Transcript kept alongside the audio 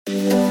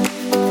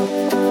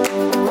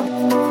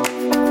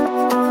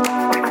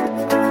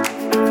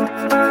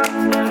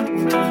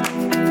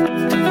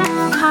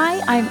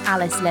I'm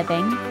Alice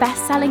Living,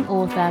 best-selling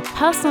author,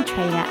 personal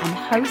trainer, and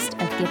host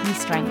of Give Me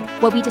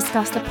Strength, where we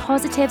discuss the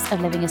positives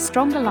of living a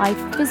stronger life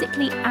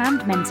physically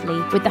and mentally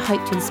with the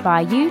hope to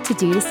inspire you to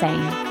do the same.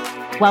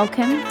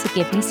 Welcome to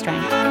Give Me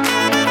Strength.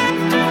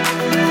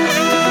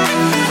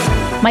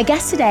 My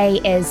guest today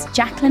is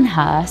Jacqueline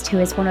Hurst, who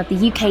is one of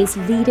the UK's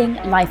leading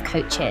life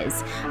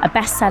coaches, a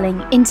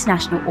best-selling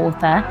international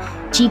author,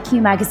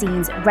 GQ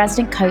magazine's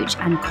resident coach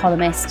and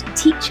columnist,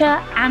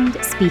 teacher and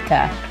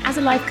speaker. As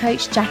a life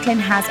coach, Jacqueline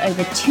has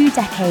over 2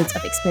 decades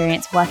of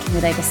experience working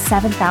with over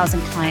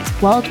 7,000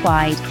 clients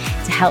worldwide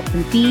to help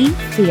them be,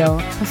 feel,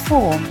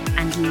 perform,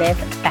 and live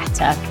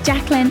better.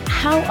 Jacqueline,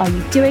 how are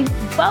you doing?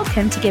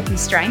 Welcome to Give Me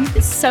Strength.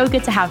 It's so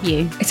good to have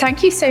you.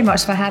 Thank you so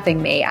much for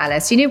having me,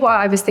 Alice. You know what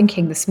I was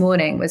thinking this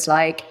morning was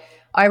like,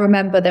 I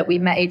remember that we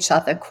met each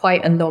other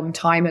quite a long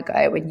time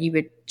ago when you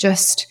were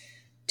just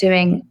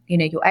doing,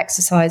 your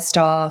exercise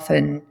stuff.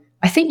 And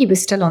I think you were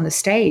still on the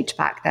stage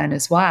back then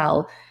as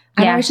well.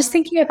 And I was just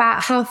thinking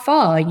about how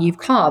far you've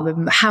come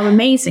and how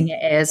amazing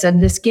it is.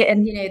 And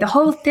the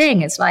whole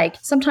thing is like,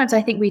 sometimes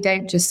I think we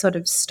don't just sort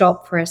of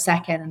stop for a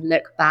second and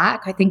look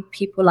back. I think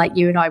people like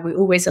you and I, we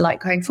always are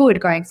like going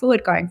forward.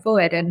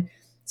 And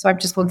so I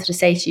just wanted to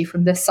say to you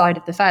from this side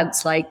of the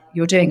fence, like,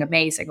 you're doing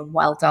amazing and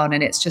well done.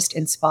 And it's just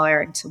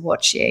inspiring to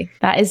watch you.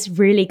 That is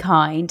really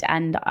kind.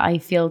 And I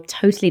feel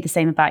totally the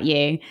same about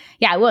you.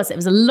 Yeah, it was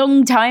a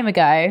long time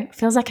ago. It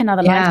feels like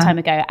another lifetime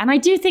ago. And I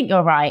do think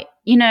you're right.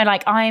 You know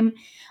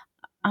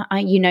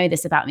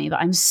this about me, but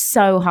I'm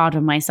so hard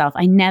on myself.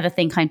 I never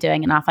think I'm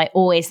doing enough. I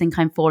always think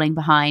I'm falling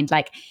behind.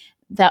 Like,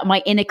 that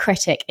my inner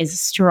critic is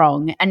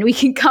strong, and we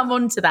can come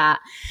on to that.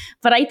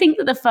 But I think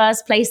that the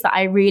first place that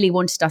I really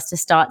wanted us to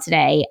start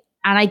today,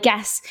 and I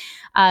guess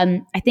I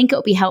think it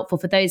will be helpful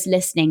for those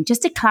listening,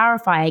 just to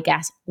clarify, I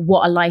guess,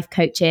 what a life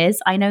coach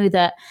is. I know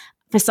that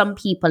for some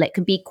people, it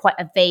can be quite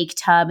a vague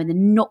term and they're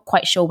not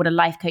quite sure what a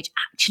life coach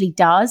actually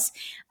does.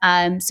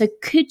 So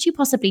could you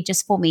possibly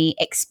just for me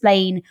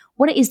explain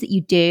what it is that you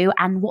do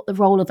and what the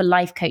role of a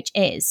life coach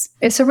is?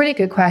 It's a really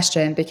good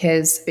question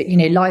because,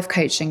 life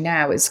coaching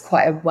now is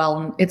quite a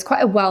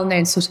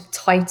well-known sort of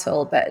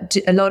title, but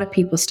a lot of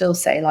people still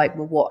say like,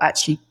 well, what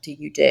actually do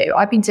you do?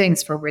 I've been doing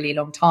this for a really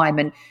long time.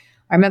 And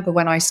I remember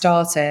when I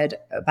started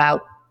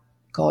about,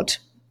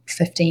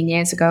 15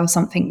 years ago or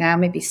something now,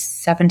 maybe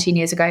 17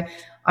 years ago,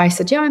 I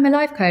said, yeah, I'm a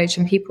life coach.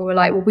 And people were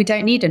like, well, we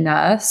don't need a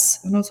nurse.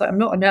 And I was like, I'm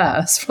not a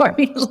nurse.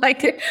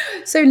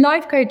 So my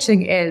life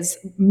coaching is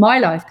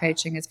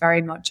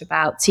very much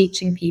about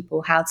teaching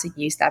people how to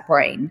use their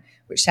brain,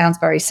 which sounds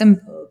very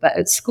simple. But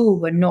at school,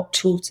 we're not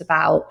taught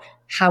about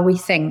how we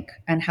think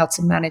and how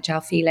to manage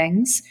our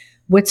feelings.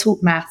 We're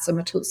taught maths and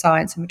we're taught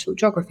science and we're taught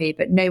geography,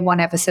 but no one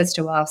ever says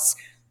to us,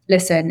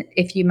 listen,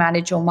 if you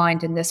manage your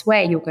mind in this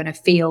way, you're going to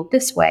feel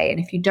this way. And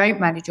if you don't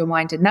manage your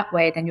mind in that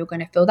way, then you're going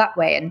to feel that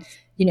way. And,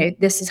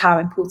 this is how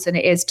important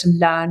it is to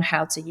learn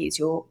how to use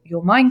your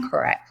mind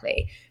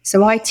correctly.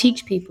 So I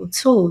teach people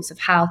tools of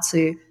how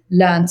to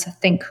learn to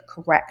think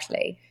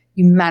correctly.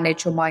 You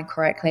manage your mind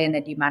correctly, and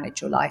then you manage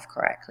your life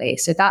correctly.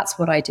 So that's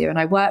what I do. And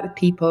I work with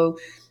people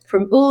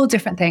from all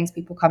different things.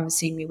 People come and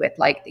see me with,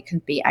 like, it can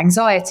be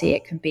anxiety,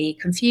 it can be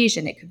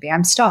confusion, it can be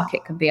I'm stuck,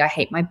 it can be I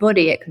hate my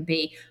body, it can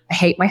be I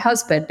hate my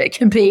husband, it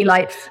can be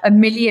like a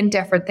million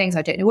different things.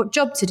 I don't know what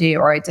job to do,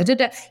 or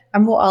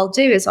And what I'll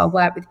do is I'll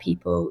work with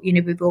people,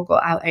 we've all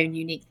got our own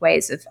unique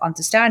ways of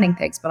understanding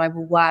things, but I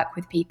will work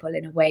with people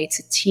in a way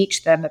to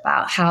teach them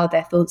about how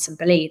their thoughts and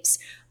beliefs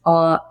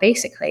are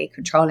basically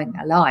controlling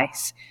their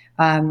life,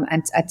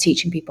 and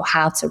teaching people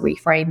how to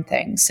reframe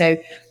things. So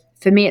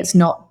for me, it's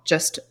not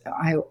just,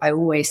 I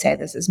always say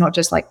this, it's not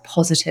just like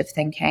positive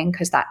thinking,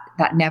 because that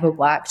never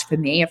worked for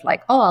me, of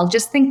like, I'll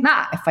just think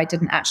that if I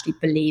didn't actually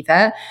believe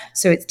it.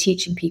 So it's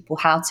teaching people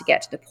how to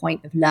get to the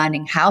point of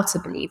learning how to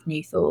believe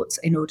new thoughts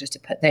in order to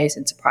put those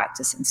into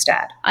practice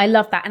instead. I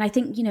love that. And I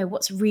think,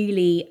 what's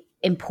really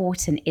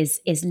important is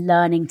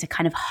learning to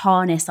kind of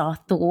harness our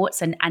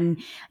thoughts and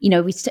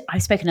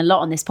I've spoken a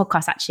lot on this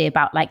podcast actually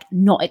about like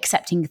not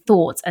accepting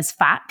thoughts as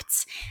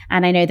facts.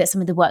 And I know that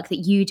some of the work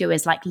that you do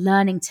is like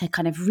learning to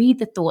kind of read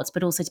the thoughts,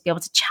 but also to be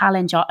able to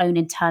challenge our own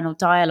internal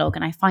dialogue.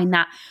 And I find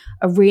that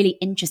a really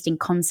interesting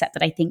concept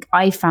that I think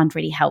I found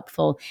really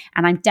helpful.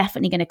 And I'm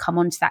definitely going to come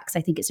on to that because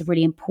I think it's a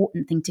really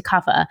important thing to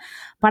cover.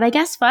 But I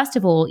guess first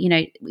of all,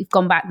 we've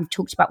gone back, we've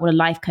talked about what a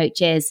life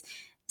coach is.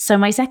 So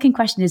my second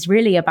question is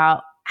really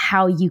about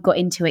how you got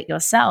into it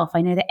yourself.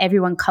 I know that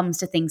everyone comes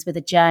to things with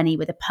a journey,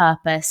 with a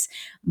purpose.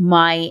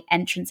 My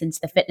entrance into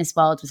the fitness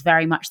world was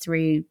very much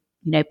through,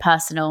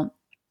 personal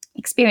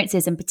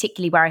experiences, and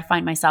particularly where I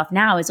find myself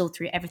now is all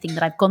through everything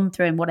that I've gone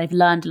through and what I've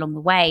learned along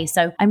the way.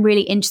 So I'm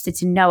really interested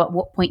to know at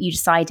what point you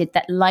decided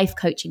that life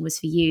coaching was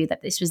for you,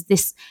 that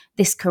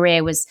this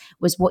career was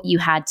what you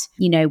had,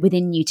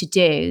 within you to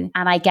do.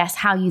 And I guess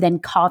how you then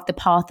carved the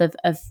path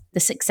of the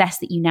success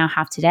that you now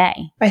have today.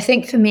 I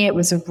think for me, it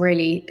was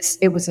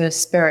a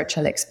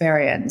spiritual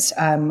experience.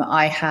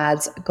 I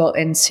had got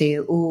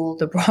into all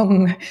the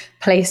wrong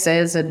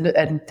places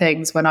and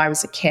things when I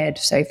was a kid.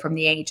 So from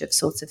the age of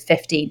sort of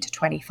 15 to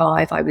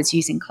 25, I was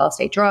using Class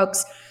A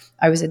drugs.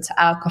 I was into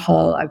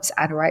alcohol. I was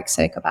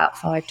anorexic about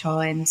 5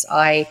 times.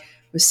 I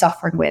was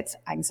suffering with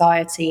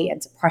anxiety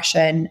and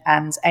depression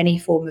and any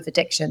form of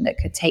addiction that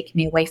could take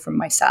me away from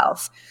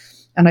myself.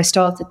 And I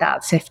started that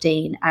at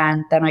 15,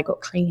 and then I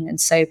got clean and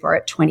sober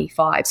at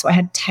 25. So I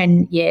had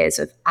 10 years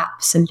of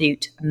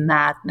absolute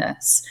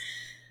madness.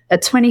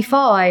 At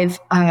 25,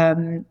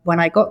 when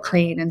I got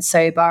clean and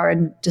sober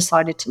and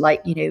decided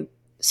to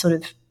sort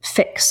of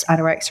fix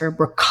anorexia and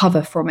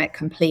recover from it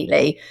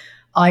completely,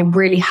 I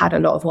really had a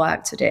lot of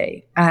work to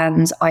do.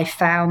 And I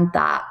found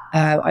that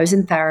I was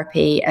in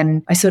therapy,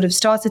 and I sort of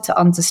started to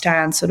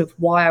understand sort of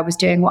why I was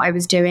doing what I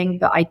was doing,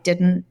 but I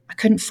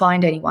couldn't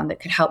find anyone that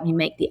could help me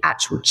make the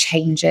actual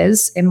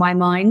changes in my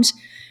mind.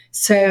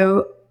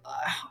 So,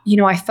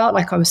 I felt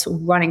like I was sort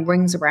of running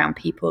rings around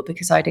people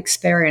because I'd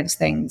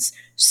experienced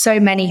so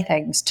many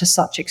things to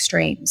such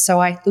extremes. So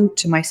I thought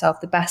to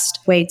myself, the best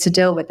way to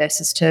deal with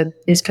this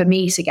is for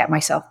me to get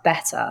myself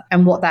better.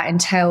 And what that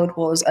entailed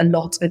was a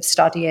lot of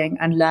studying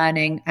and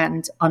learning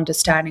and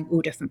understanding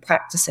all different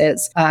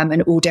practices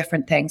and all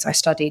different things. I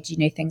studied,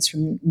 things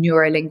from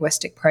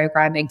neuro-linguistic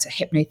programming to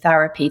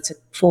hypnotherapy to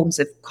forms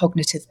of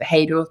cognitive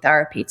behavioral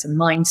therapy to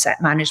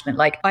mindset management.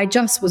 Like, I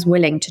just was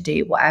willing to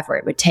do whatever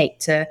it would take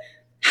to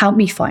help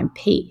me find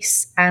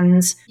peace.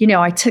 And,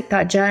 I took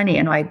that journey,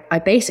 and I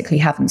basically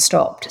haven't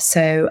stopped.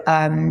 So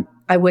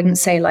I wouldn't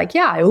say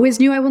I always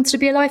knew I wanted to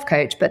be a life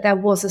coach, but there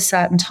was a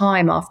certain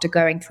time after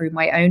going through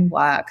my own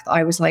work that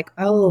I was like,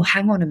 oh,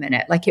 hang on a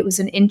minute. Like, it was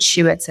an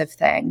intuitive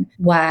thing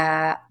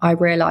where I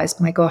realized,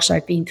 my gosh,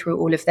 I've been through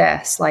all of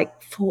this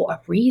for a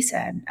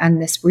reason.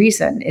 And this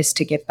reason is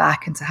to give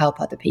back and to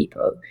help other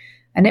people.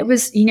 And it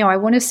was, I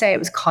want to say it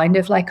was kind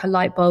of like a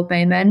light bulb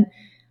moment.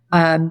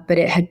 But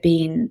it had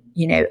been,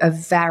 a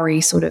very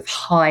sort of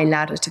high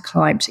ladder to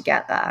climb to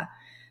get there.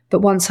 But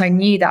once I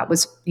knew that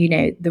was,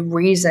 the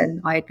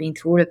reason I had been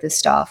through all of this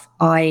stuff,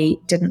 I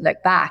didn't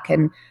look back.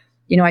 And,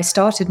 I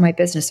started my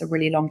business a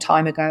really long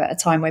time ago at a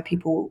time where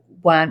people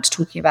weren't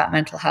talking about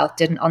mental health,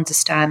 didn't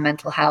understand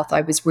mental health. I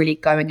was really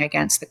going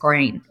against the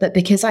grain. But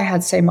because I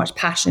had so much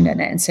passion in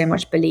it and so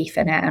much belief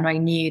in it, and I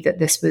knew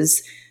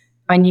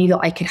that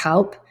I could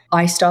help,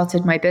 I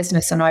started my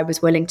business, and I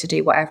was willing to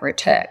do whatever it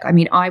took. I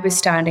mean, I was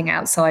standing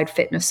outside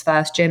Fitness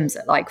First gyms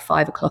at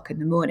 5 o'clock in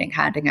the morning,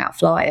 handing out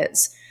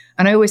flyers.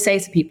 And I always say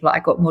to people, I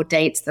got more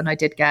dates than I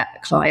did get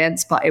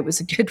clients, but it was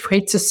a good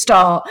way to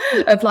start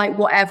of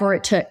whatever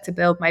it took to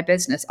build my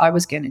business, I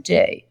was going to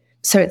do.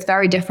 So it's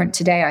very different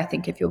today, I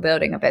think, if you're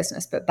building a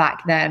business. But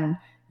back then,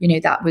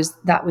 that was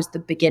the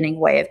beginning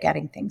way of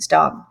getting things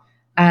done.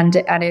 And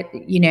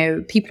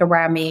it, people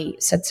around me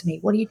said to me,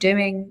 what are you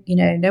doing?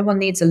 No one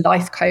needs a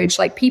life coach.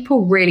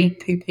 People really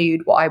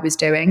poo-pooed what I was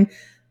doing,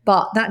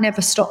 but that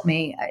never stopped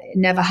me. It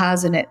never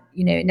has. And it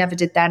never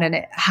did then. And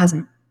it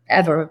hasn't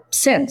ever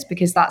since,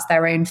 because that's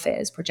their own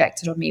fears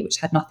projected on me, which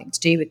had nothing to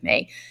do with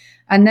me.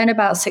 And then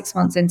about 6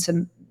 months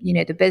into,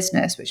 the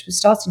business, which was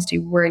starting to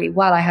do really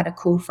well, I had a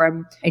call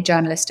from a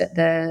journalist at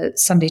the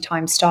Sunday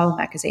Times Style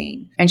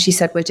magazine. And she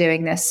said, we're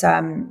doing this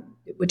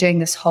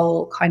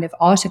whole kind of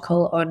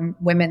article on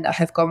women that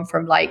have gone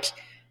from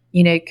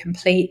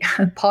complete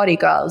party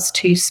girls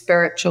to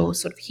spiritual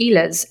sort of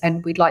healers,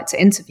 and we'd like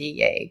to interview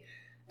you.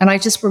 And I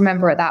just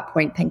remember at that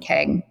point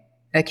thinking,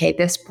 okay,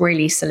 this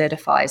really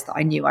solidifies that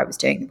I knew I was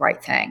doing the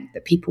right thing,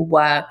 that people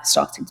were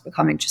starting to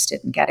become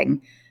interested in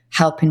getting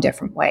help in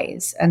different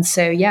ways. And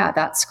so, yeah,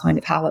 that's kind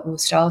of how it all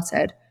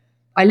started.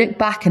 I look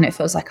back and it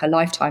feels like a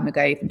lifetime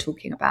ago even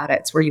talking about it.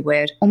 It's really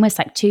weird. Almost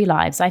like two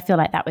lives. I feel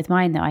like that with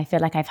mine, though. I feel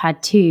like I've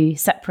had two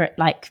separate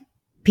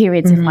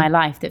periods of my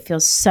life that feel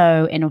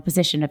so in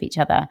opposition of each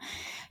other.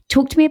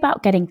 Talk to me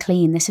about getting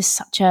clean. This is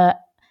such a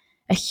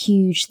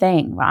huge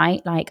thing,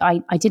 right?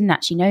 I didn't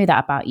actually know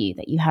that about you,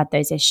 that you had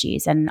those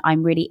issues. And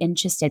I'm really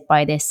interested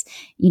by this,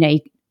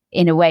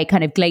 in a way,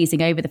 kind of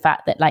glazing over the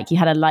fact that you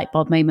had a light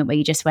bulb moment where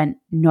you just went,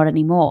 not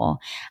anymore.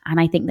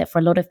 And I think that for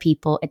a lot of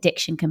people,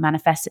 addiction can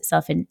manifest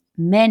itself in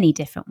many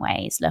different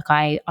ways. Look,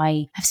 I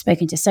have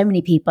spoken to so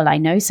many people. I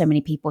know so many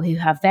people who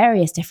have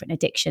various different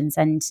addictions,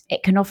 and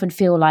it can often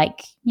feel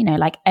like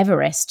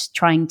Everest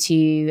trying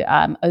to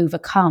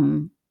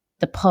overcome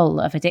the pull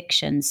of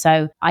addiction.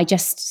 So I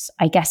guess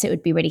it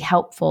would be really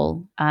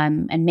helpful,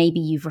 and maybe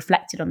you've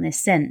reflected on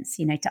this since,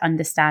 to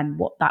understand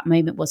what that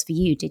moment was for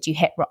you. Did you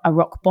hit a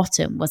rock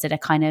bottom? Was it a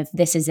kind of,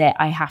 this is it,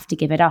 I have to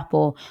give it up?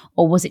 Or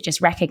was it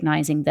just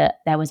recognizing that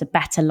there was a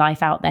better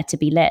life out there to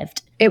be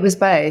lived? It was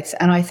both.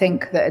 And I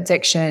think that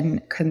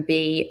addiction can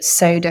be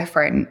so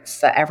different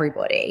for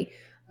everybody.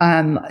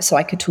 So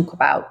I could talk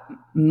about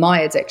my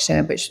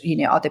addiction, which,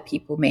 other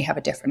people may have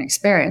a different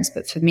experience.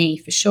 But for me,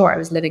 for sure, I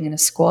was living in a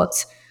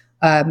squat.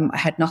 I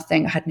had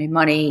nothing. I had no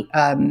money.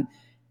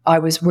 I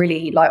was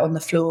really on the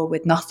floor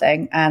with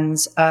nothing. And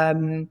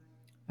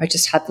I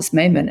just had this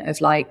moment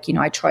of I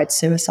tried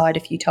suicide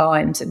a few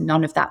times and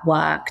none of that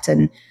worked.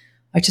 And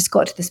I just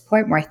got to this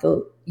point where I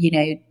thought,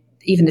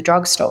 even the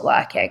drugs stopped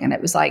working. And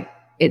it was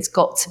it's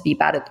got to be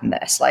better than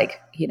this.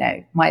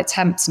 My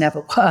attempts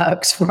never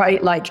worked,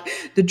 right?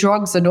 The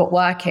drugs are not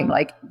working.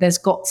 There's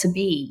got to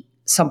be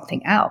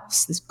something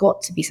else. There's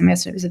got to be something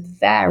else. And it was a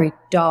very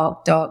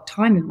dark, dark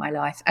time in my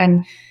life.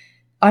 And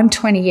I'm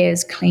 20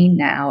 years clean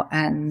now.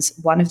 And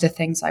one of the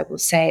things I will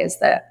say is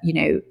that,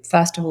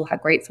 first of all, how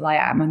grateful I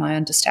am. And I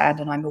understand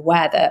and I'm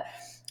aware that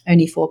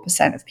only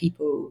 4% of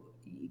people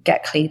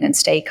get clean and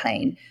stay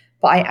clean.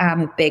 But I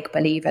am a big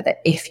believer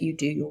that if you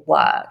do your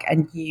work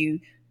and you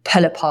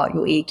pull apart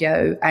your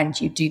ego and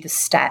you do the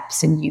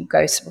steps and you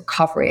go to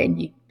recovery and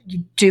you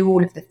do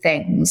all of the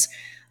things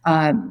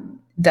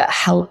that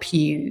help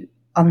you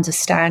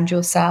understand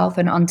yourself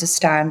and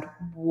understand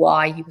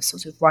why you were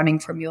sort of running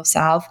from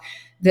yourself,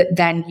 that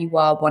then you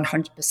are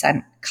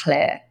 100%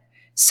 clear.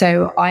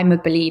 So I'm a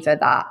believer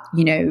that,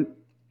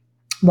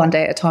 one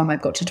day at a time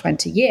I've got to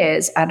 20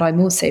 years. And I'm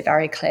also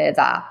very clear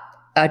that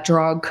a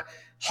drug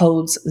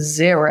holds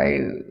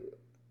zero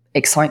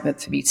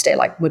excitement for me today,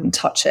 like wouldn't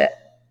touch it.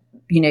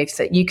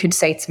 So you could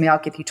say to me, I'll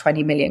give you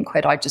 20 million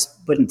quid. I just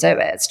wouldn't do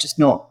it. It's just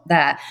not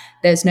there.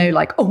 There's no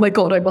like, oh my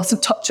God, I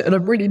mustn't touch it. And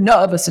I'm really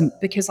nervous. And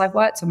because I've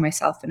worked on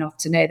myself enough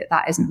to know that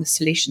that isn't the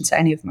solution to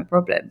any of my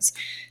problems.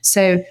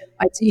 So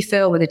I do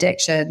feel with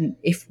addiction,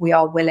 if we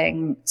are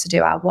willing to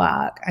do our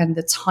work and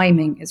the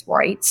timing is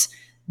right,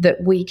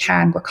 that we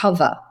can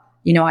recover.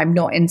 I'm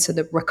not into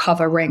the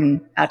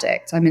recovering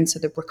addict. I'm into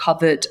the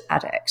recovered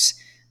addict.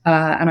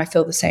 And I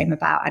feel the same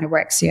about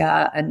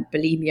anorexia and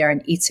bulimia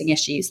and eating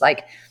issues.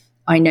 Like,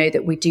 I know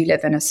that we do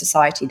live in a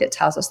society that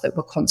tells us that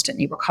we're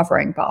constantly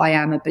recovering, but I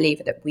am a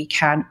believer that we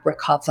can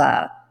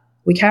recover.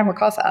 We can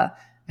recover.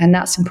 And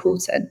that's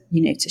important,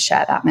 to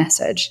share that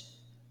message.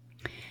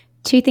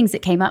 Two things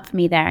that came up for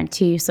me there and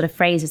two sort of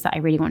phrases that I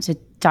really want to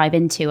dive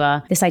into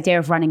are this idea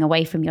of running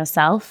away from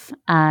yourself.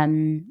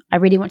 I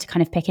really want to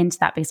kind of pick into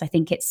that because I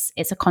think it's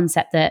a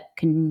concept that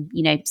can,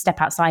 step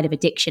outside of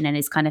addiction and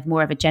is kind of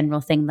more of a general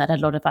thing that a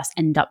lot of us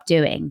end up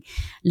doing,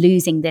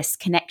 losing this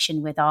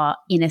connection with our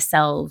inner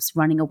selves,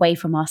 running away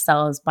from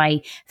ourselves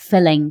by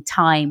filling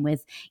time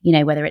with,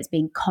 whether it's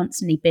being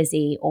constantly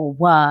busy or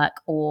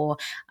work or,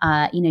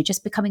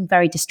 just becoming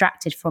very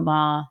distracted from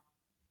our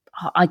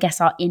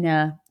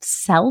inner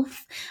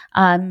self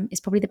is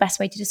probably the best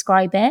way to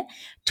describe it.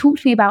 Talk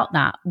to me about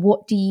that.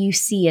 What do you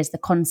see as the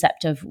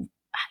concept of,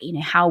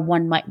 how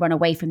one might run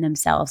away from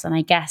themselves? And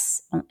I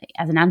guess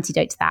as an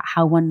antidote to that,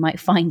 how one might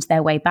find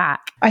their way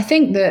back. I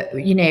think that,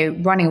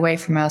 running away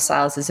from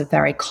ourselves is a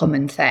very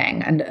common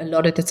thing. And a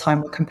lot of the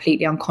time we're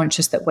completely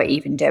unconscious that we're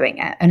even doing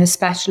it. And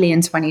especially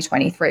in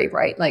 2023,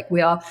 right? Like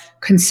we are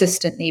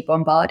consistently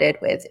bombarded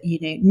with,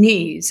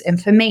 news,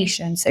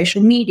 information,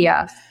 social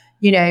media,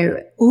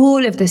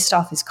 all of this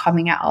stuff is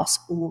coming at us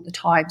all the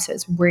time. So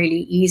it's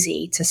really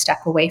easy to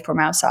step away from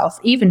ourselves,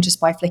 even just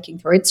by flicking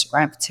through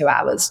Instagram for 2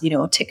 hours,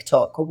 or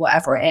TikTok or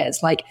whatever it is.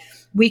 Like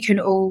we can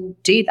all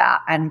do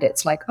that. And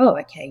it's like, oh,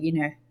 okay,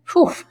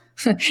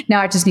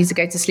 now I just need to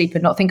go to sleep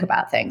and not think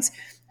about things.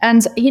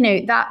 And,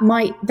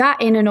 that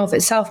in and of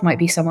itself might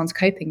be someone's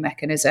coping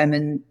mechanism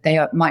and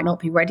they might not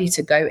be ready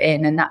to go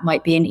in. And that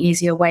might be an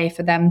easier way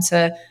for them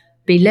to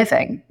be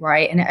living,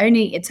 right? And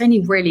it's only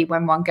really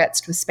when one gets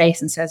to a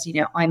space and says,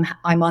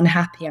 I'm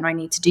unhappy and I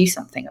need to do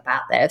something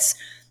about this,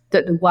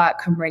 that the work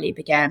can really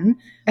begin.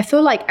 I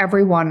feel like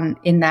everyone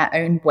in their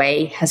own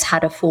way has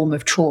had a form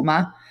of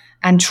trauma,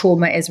 and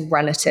trauma is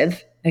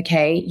relative.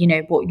 Okay,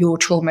 what your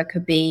trauma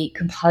could be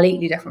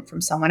completely different from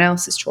someone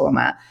else's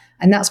trauma,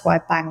 and that's why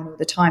I bang on all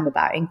the time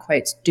about, in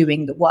quotes,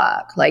 doing the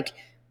work. Like,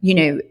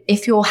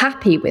 if you're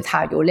happy with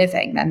how you're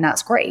living, then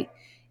that's great.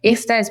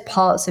 If there's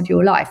parts of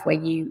your life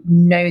where you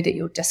know that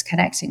you're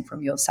disconnecting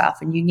from yourself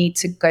and you need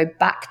to go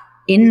back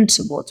in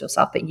towards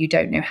yourself, but you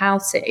don't know how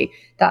to,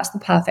 that's the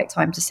perfect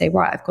time to say,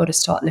 right, I've got to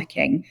start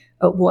looking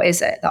at what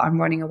is it that I'm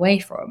running away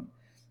from.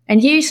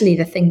 And usually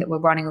the thing that we're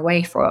running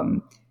away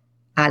from,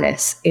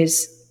 Alice,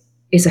 is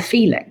a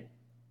feeling,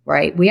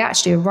 right? We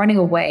actually are running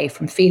away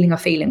from feeling a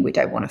feeling we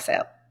don't want to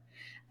feel.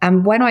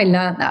 And when I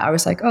learned that, I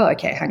was like, oh,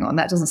 okay, hang on,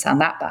 that doesn't sound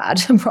that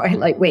bad, right?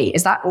 Like, wait,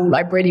 is that all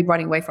I'm really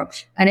running away from?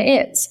 And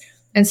it is.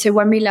 And so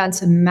when we learn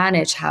to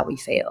manage how we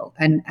feel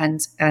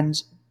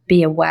and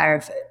be aware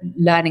of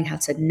learning how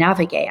to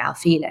navigate our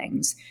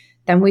feelings,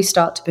 then we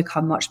start to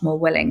become much more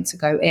willing to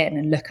go in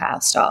and look at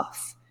our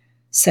stuff.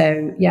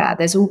 So yeah,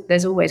 there's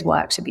always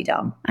work to be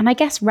done. And I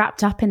guess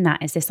wrapped up in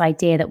that is this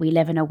idea that we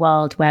live in a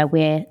world where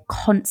we're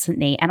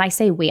constantly, and I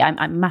say we,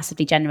 I'm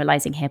massively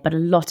generalizing here, but a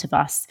lot of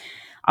us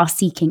are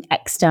seeking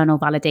external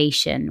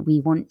validation.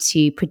 We want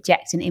to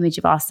project an image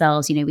of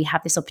ourselves. We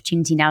have this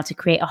opportunity now to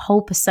create a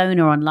whole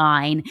persona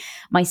online,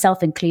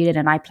 myself included,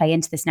 and I play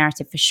into this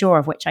narrative for sure,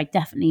 of which I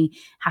definitely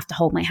have to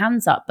hold my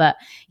hands up. But,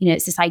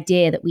 it's this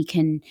idea that we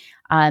can,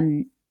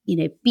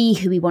 be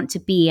who we want to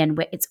be.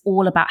 And it's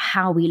all about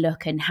how we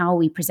look and how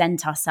we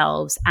present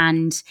ourselves.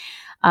 And,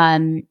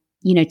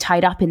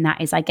 tied up in that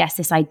is, I guess,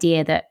 this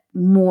idea that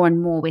more and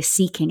more we're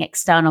seeking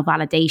external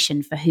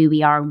validation for who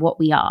we are and what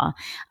we are.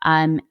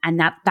 And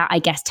that I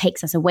guess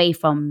takes us away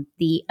from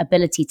the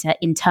ability to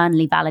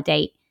internally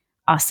validate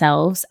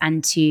ourselves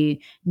and to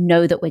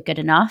know that we're good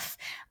enough.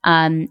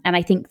 And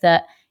I think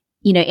that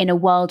in a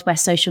world where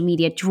social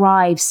media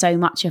drives so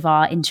much of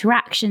our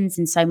interactions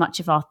and so much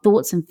of our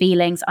thoughts and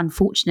feelings,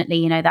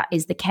 unfortunately, that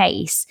is the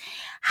case.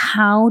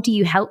 How do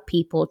you help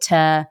people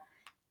to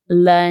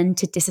learn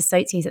to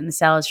disassociate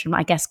themselves from,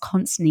 I guess,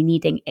 constantly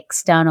needing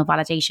external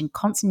validation,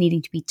 constantly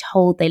needing to be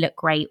told they look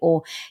great?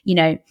 Or,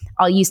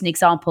 I'll use an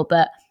example,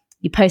 but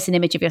you post an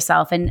image of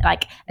yourself, and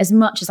like, as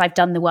much as I've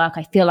done the work,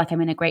 I feel like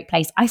I'm in a great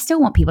place, I still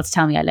want people to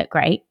tell me I look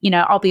great.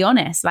 I'll be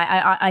honest. Like,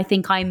 I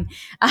think I'm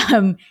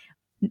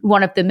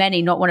one of the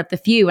many, not one of the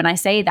few when I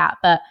say that,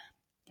 but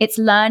it's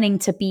learning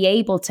to be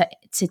able to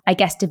I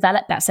guess,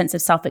 develop that sense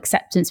of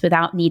self-acceptance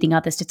without needing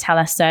others to tell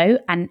us so.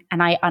 And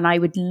I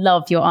would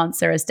love your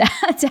answer as to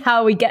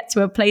how we get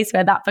to a place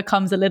where that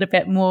becomes a little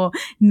bit more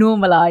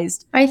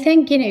normalized. I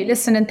think,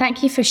 listen, and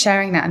thank you for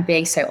sharing that and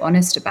being so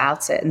honest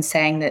about it and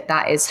saying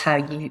that is how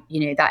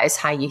that is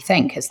how you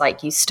think. It's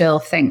like, you still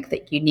think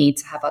that you need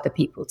to have other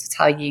people to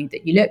tell you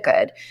that you look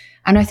good.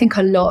 And I think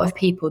a lot of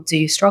people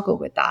do struggle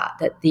with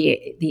that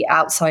the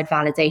outside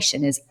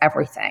validation is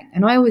everything.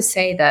 And I always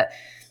say that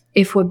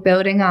if we're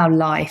building our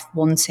life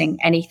wanting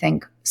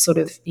anything sort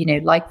of,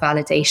 like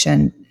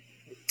validation,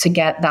 to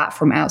get that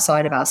from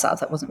outside of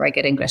ourselves, that wasn't very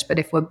good English, but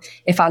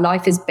if our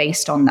life is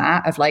based on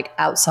that, of like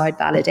outside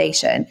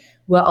validation,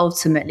 we're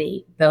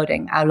ultimately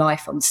building our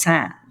life on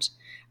sand.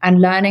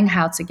 And learning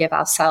how to give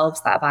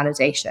ourselves that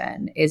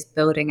validation is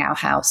building our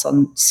house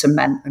on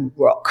cement and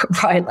rock,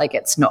 right? Like,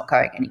 it's not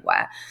going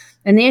anywhere.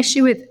 And the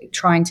issue with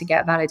trying to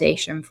get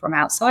validation from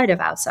outside of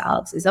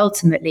ourselves is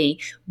ultimately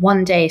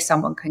one day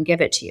someone can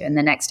give it to you and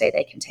the next day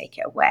they can take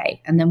it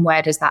away. And then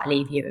where does that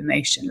leave you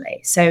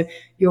emotionally? So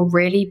you're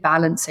really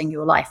balancing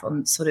your life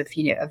on sort of,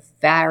 a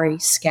very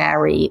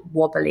scary,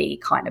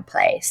 wobbly kind of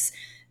place.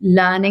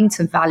 Learning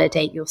to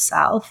validate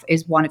yourself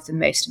is one of the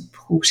most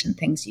important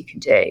things you can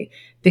do,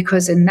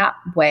 because in that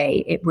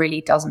way, it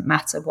really doesn't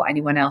matter what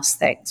anyone else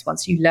thinks.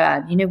 Once you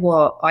learn,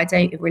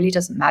 it really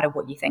doesn't matter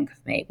what you think of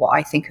me. What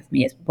I think of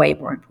me is way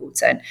more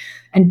important.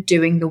 And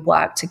doing the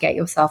work to get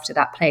yourself to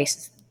that place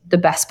is the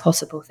best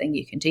possible thing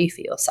you can do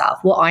for yourself.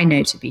 What I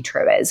know to be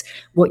true is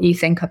what you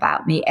think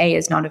about me, A,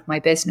 is none of my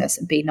business,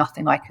 and B,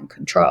 nothing I can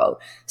control.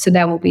 So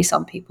there will be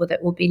some people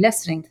that will be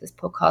listening to this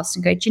podcast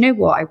and go, do you know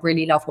what? I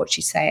really love what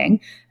she's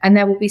saying. And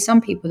there will be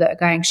some people that are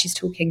going, she's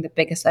talking the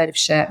biggest load of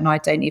shit and I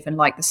don't even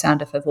like the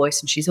sound of her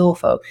voice and she's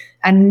awful.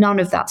 And none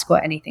of that's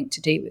got anything to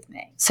do with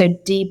me. So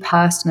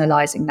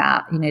depersonalizing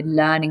that,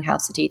 learning how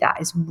to do that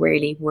is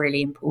really,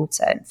 really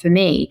important. For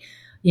me,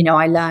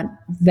 I learned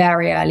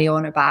very early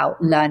on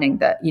about learning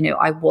that,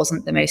 I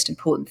wasn't the most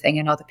important thing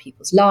in other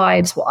people's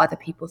lives. What other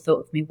people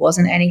thought of me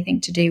wasn't anything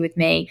to do with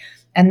me.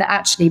 And that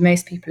actually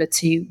most people are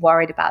too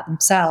worried about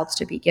themselves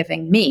to be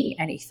giving me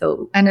any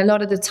thought. And a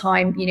lot of the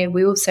time,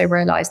 we also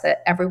realize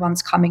that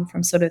everyone's coming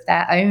from sort of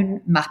their own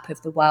map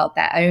of the world,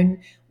 their own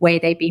way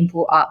they've been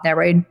brought up,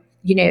 their own,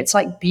 it's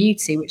like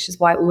beauty, which is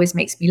why it always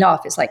makes me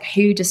laugh. It's like,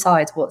 who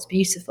decides what's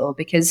beautiful?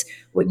 Because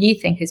what you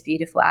think is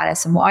beautiful,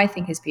 Alice, and what I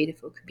think is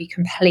beautiful could be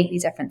completely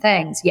different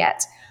things.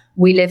 Yet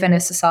we live in a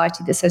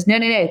society that says, no,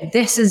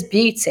 this is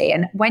beauty.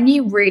 And when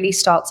you really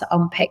start to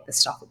unpick the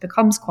stuff, it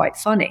becomes quite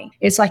funny.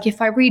 It's like, if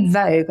I read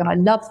Vogue, and I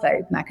love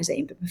Vogue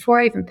magazine, but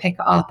before I even pick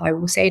it up, I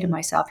will say to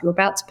myself, you're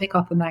about to pick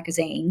up a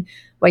magazine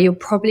where you're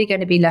probably going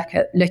to be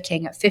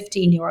looking at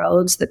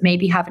 15-year-olds that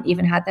maybe haven't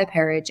even had their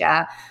period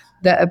yet,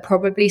 that are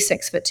probably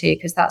 6'2",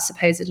 because that's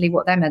supposedly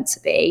what they're meant to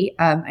be,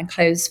 and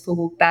clothes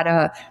fall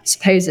better,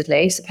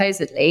 supposedly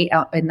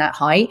in that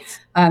height.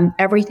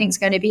 Everything's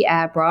going to be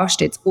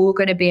airbrushed. It's all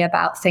going to be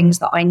about things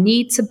that I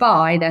need to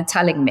buy. They're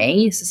telling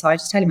me,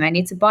 society's telling me I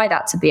need to buy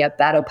that to be a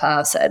better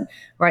person,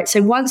 right?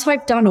 So once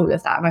I've done all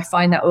of that and I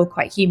find that all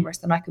quite humorous,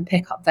 then I can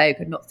pick up Vogue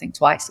and not think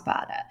twice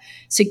about it.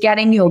 So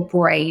getting your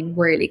brain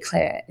really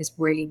clear is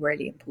really,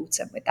 really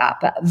important with that.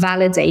 But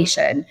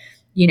validation,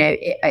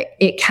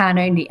 it can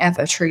only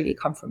ever truly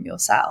come from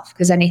yourself,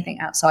 because anything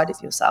outside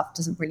of yourself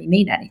doesn't really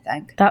mean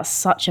anything. That's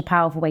such a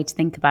powerful way to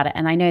think about it.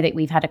 And I know that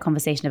we've had a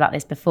conversation about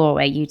this before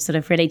where you sort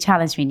of really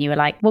challenged me and you were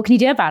like, what can you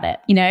do about it?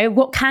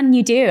 What can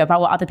you do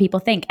about what other people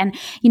think? And,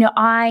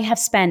 I have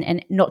spent,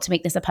 and not to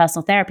make this a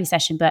personal therapy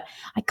session, but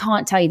I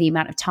can't tell you the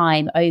amount of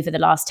time over the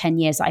last 10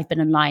 years that I've been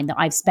online that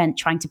I've spent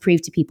trying to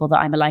prove to people that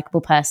I'm a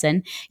likable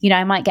person.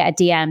 I might get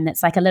a DM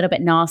that's like a little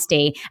bit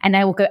nasty, and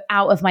I will go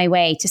out of my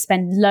way to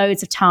spend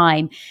loads of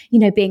time,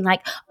 being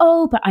like,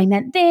 oh, but I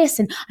meant this,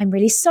 and I'm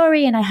really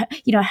sorry, and I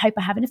hope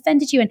I haven't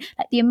offended you. And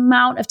like, the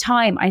amount of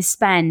time I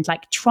spend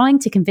like trying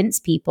to convince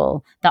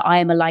people that I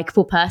am a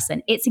likable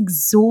person, it's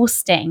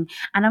exhausting.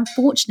 And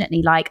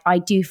unfortunately, like, I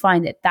do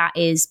find that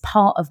is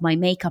part of my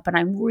makeup, and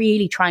I'm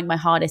really trying my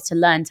hardest to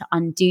learn to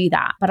undo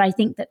that. But I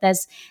think that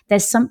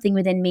there's something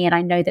within me, and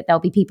I know that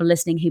there'll be people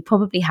listening who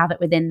probably have it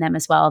within them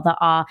as well, that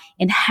are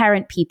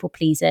inherent people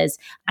pleasers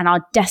and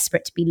are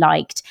desperate to be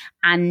liked.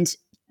 And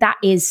that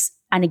is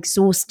an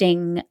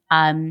exhausting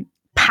pattern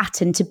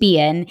pattern to be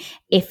in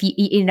if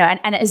you know,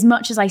 and as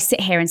much as I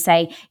sit here and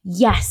say,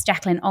 yes,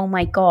 Jacqueline, oh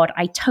my God,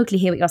 I totally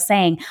hear what you're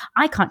saying.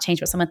 I can't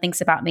change what someone thinks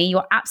about me.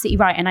 You're absolutely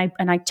right.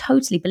 And I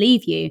totally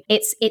believe you.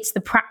 It's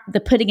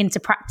the putting into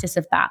practice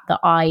of that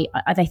I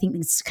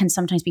think can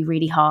sometimes be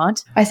really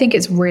hard. I think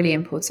it's really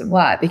important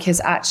work, because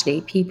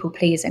actually people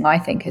pleasing, I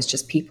think, is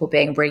just people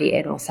being really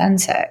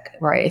inauthentic,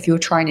 right? If you're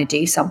trying to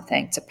do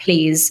something to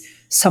please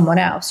someone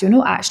else, you're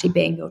not actually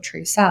being your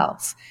true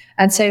self.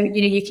 And so,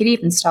 you could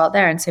even start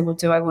there and say, well,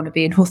 do I want to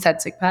be an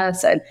authentic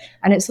person?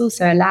 And it's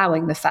also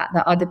allowing the fact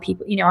that other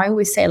people, I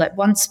always say, like,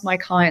 once my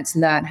clients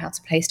learn how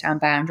to place down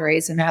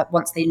boundaries and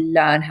once they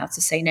learn how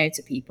to say no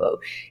to people,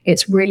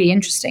 it's really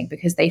interesting,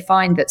 because they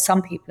find that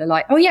some people are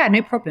like, oh yeah,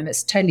 no problem,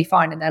 it's totally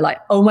fine. And they're like,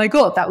 oh my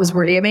God, that was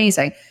really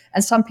amazing.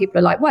 And some people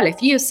are like, well,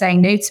 if you're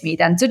saying no to me,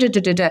 then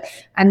da-da-da-da-da.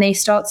 And they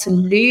start to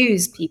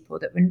lose people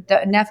that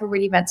are never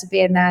really meant to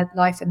be in their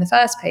life in the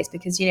first place.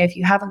 Because, if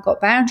you haven't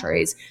got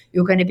boundaries,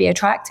 you're going to be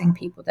attracting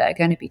people that are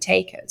going to be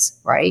takers,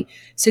 right?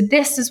 So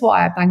this is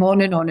why I bang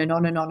on and on and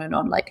on and on and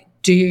on. Like,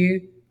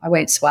 I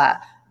won't swear,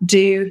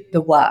 do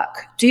the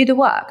work. Do the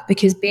work,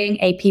 because being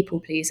a people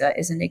pleaser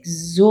is an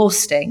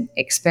exhausting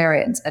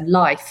experience, and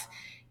life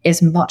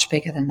is much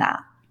bigger than that.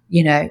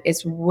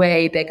 It's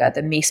way bigger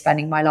than me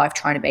spending my life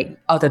trying to make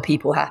other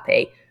people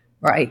happy,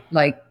 right?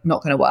 Like,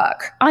 not going to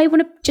work. I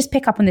want to just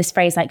pick up on this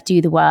phrase, like,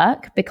 do the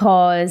work,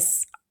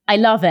 because I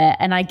love it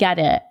and I get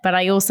it. But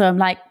I also am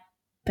like,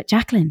 but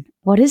Jacqueline,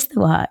 what is the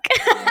work?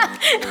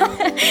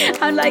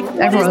 I'm like,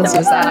 everyone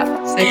says that.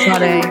 So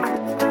funny.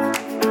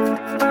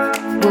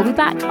 We'll be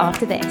back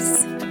after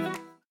this.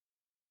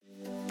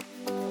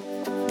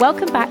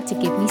 Welcome back to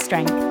Give Me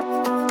Strength.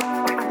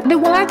 The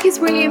work is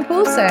really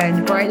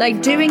important, right?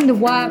 Like, doing the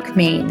work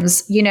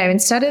means,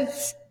 instead of,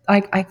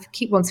 I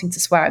keep wanting to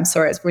swear. I'm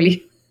sorry. It's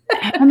really,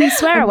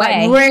 swear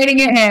away. Like, reining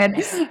it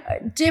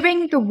in.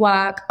 Doing the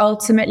work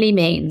ultimately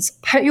means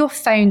put your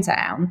phone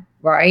down,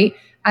 right?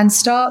 And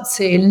start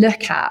to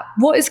look at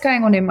what is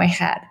going on in my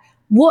head.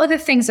 What are the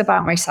things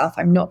about myself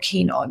I'm not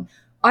keen on?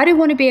 I don't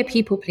want to be a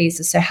people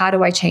pleaser. So how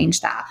do I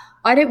change that?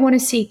 I don't want to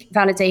seek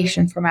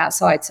validation from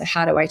outside. So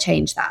how do I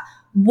change that?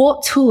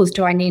 What tools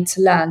do I need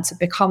to learn to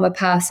become a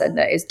person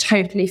that is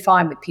totally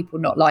fine with people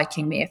not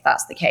liking me, if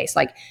that's the case?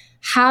 Like,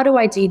 how do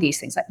I do these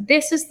things? Like,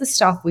 this is the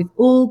stuff. We've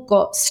all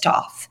got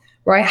stuff,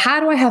 right? How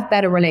do I have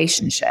better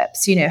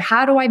relationships?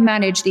 How do I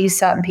manage these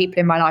certain people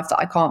in my life that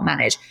I can't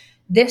manage?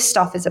 This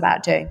stuff is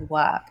about doing the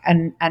work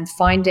and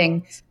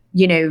finding,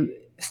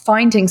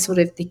 finding sort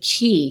of the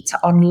key to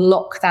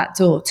unlock that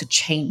door to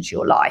change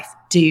your life.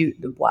 Do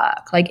the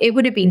work. Like, it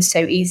would have been so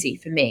easy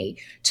for me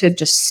to have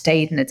just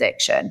stayed in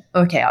addiction.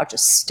 Okay, I'll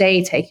just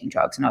stay taking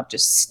drugs, and I'll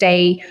just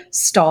stay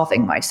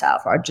starving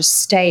myself, or I'll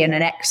just stay in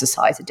an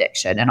exercise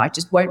addiction, and I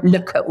just won't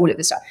look at all of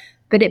this stuff.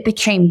 But it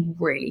became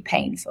really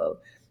painful.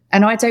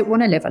 And I don't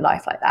want to live a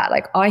life like that.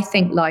 Like, I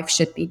think life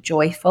should be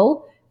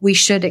joyful. We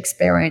should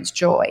experience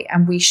joy,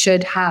 and we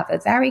should have a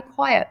very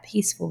quiet,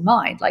 peaceful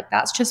mind. Like,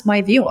 that's just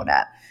my view on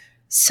it.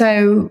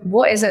 So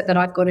what is it that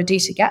I've got to do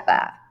to get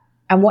there?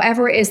 And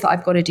whatever it is that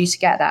I've got to do to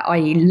get there,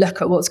 i.e.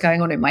 look at what's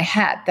going on in my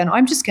head, then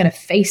I'm just going to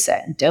face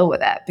it and deal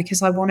with it,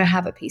 because I want to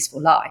have a peaceful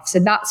life. So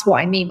that's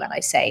what I mean when I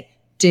say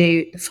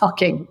do the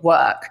fucking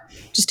work.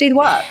 Just do the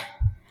work.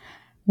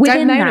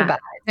 Don't moan about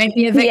it. Don't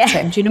be a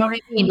victim. Do you know what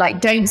I mean? Like,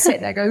 don't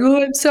sit there going,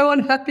 oh, I'm so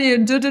unhappy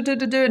and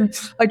and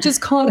I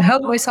just can't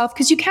help myself.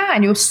 Because you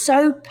can. You're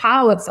so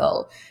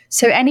powerful.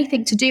 So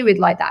anything to do with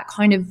like that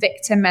kind of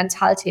victim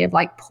mentality of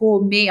like,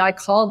 poor me, I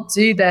can't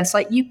do this.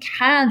 Like, you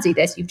can do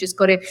this. You've just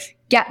got to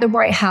get the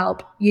right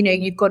help.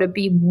 You've got to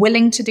be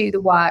willing to do the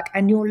work,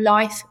 and your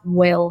life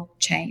will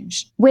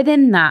change.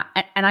 Within that,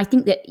 and I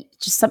think that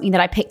just something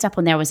that I picked up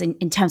on there was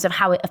in terms of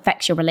how it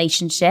affects your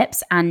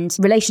relationships. And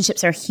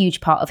relationships are a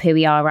huge part of who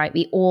we are, right?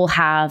 We all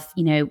have,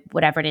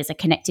 whatever it is, a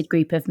connected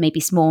group of maybe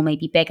small,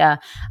 maybe bigger,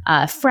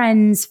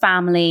 friends,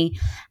 family.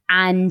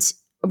 And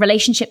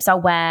relationships are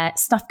where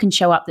stuff can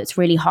show up that's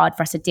really hard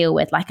for us to deal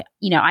with. Like,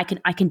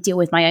 I can deal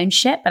with my own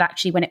shit, but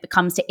actually when it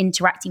comes to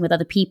interacting with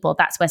other people,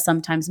 that's where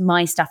sometimes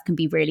my stuff can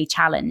be really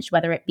challenged,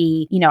 whether it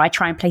be, I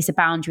try and place a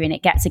boundary and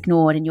it gets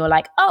ignored and you're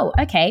like, oh,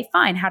 okay,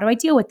 fine. How do I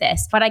deal with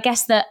this? But I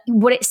guess that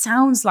what it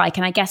sounds like,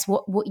 and I guess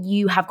what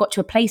you have got to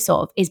a place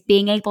of, is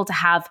being able to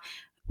have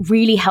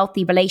really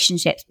healthy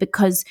relationships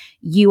because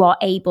you are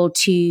able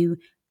to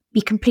be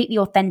completely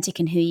authentic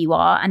in who you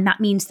are. And that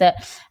means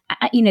that,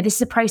 this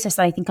is a process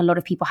that I think a lot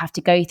of people have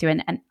to go through.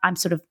 And I'm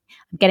sort of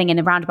getting in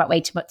a roundabout way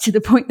to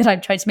the point that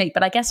I'm trying to make.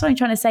 But I guess what I'm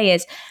trying to say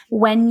is,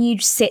 when you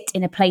sit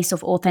in a place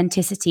of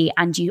authenticity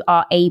and you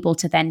are able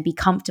to then be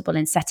comfortable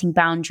in setting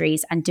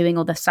boundaries and doing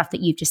all the stuff that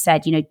you've just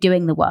said,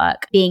 doing the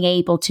work, being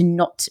able to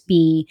not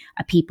be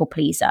a people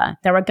pleaser,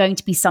 there are going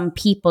to be some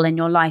people in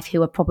your life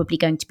who are probably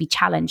going to be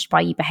challenged by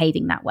you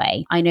behaving that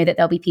way. I know that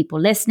there'll be people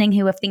listening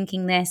who are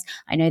thinking this.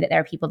 I know that there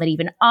are people that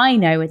even I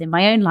know within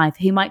my own life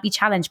who might be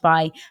challenged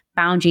by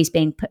boundaries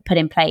being put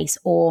in place,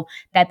 or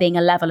there being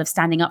a level of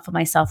standing up for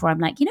myself where I'm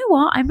like, you know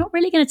what, I'm not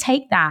really going to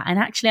take that. And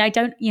actually, I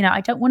don't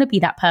want to be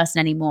that person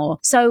anymore.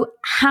 So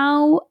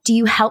how do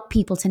you help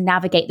people to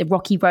navigate the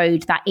rocky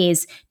road that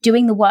is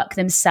doing the work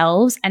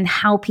themselves, and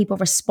how people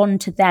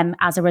respond to them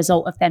as a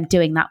result of them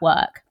doing that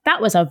work?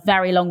 That was a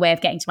very long way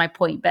of getting to my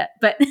point, but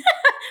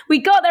we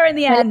got there in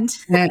the end.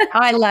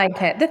 I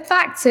like it. The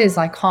fact is,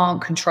 I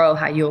can't control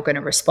how you're going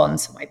to respond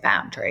to my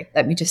boundary.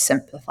 Let me just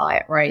simplify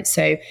it, right?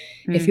 So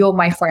if you're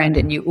my friend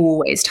and you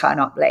always turn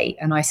up late,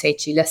 and I say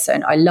to you,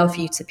 listen, I love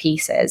you to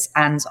pieces,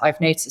 and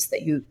I've noticed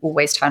that you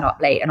always turn up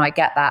late, and I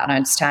get that, and I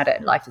understand it,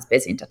 and life is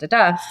busy, and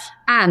da-da-da.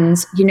 And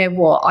you know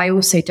what? I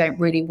also don't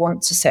really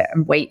want to sit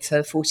and wait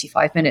for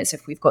 45 minutes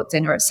if we've got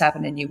dinner at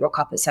 7 and you rock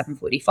up at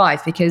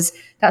 7:45, because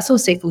that's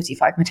also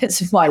 45 minutes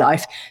of my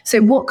life.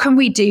 So what can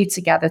we do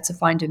together to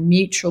find a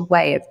mutual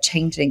way of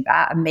changing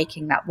that and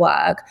making that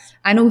work?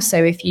 And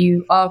also, if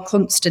you are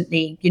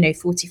constantly,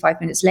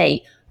 45 minutes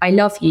late, I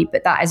love you,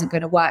 but that isn't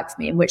going to work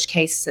for me, in which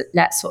case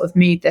let's sort of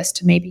move this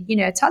to maybe,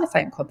 a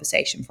telephone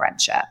conversation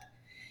friendship.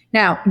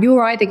 Now,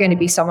 you're either going to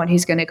be someone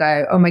who's going to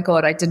go, oh my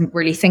God, I didn't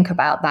really think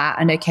about that.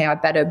 And okay, I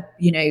better,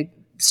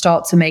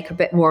 start to make a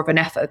bit more of an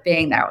effort of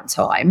being there on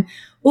time.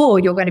 Or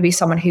you're going to be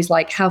someone who's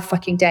like, how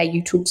fucking dare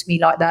you talk to me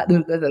like that?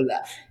 Blah, blah, blah, blah.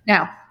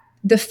 Now,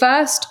 the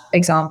first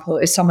example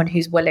is someone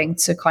who's willing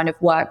to kind of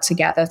work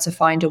together to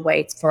find a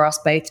way for us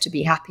both to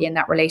be happy in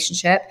that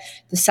relationship.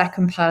 The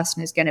second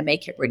person is going to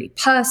make it really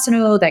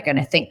personal. They're going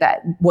to think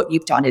that what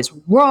you've done is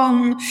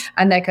wrong,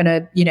 and they're going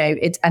to,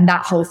 and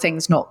that whole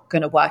thing's not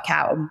going to work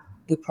out, and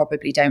we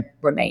probably don't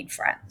remain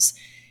friends.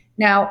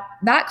 Now,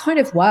 that kind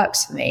of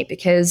works for me,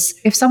 because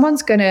if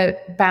someone's going to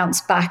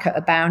bounce back at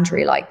a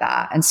boundary like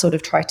that and sort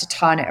of try to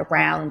turn it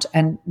around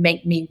and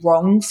make me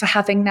wrong for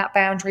having that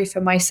boundary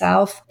for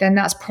myself, then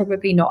that's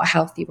probably not a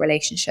healthy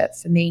relationship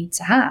for me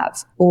to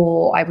have.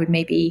 Or I would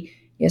maybe,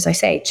 as I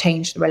say,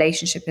 change the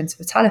relationship into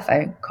a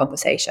telephone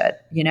conversation,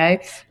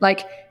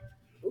 like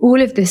all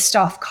of this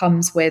stuff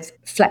comes with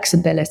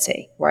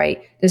flexibility,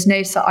 right?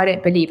 I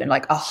don't believe in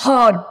like a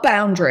hard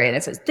boundary. And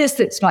if it's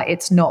this,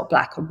 it's not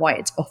black and white,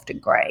 it's often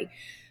gray.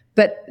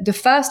 But the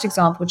first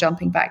example,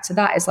 jumping back to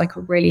that, is like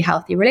a really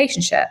healthy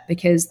relationship,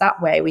 because that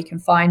way we can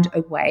find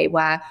a way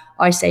where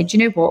I say, do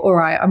you know what? All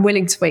right, I'm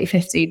willing to wait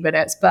 15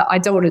 minutes, but I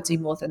don't want to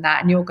do more than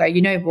that. And you'll go,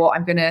 you know what?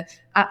 I'm going to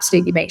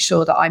absolutely make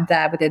sure that I'm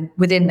there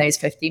within those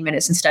 15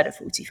 minutes instead of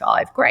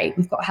 45. Great.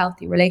 We've got a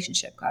healthy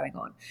relationship going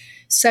on.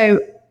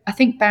 So I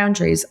think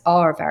boundaries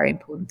are a very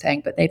important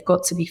thing, but they've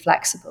got to be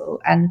flexible,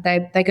 and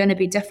they're going to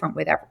be different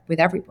with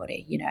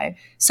everybody.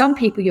 Some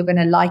people you're going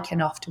to like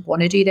enough to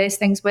want to do those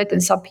things with,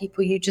 and some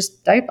people you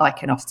just don't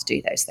like enough to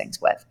do those things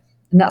with.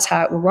 And that's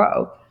how it will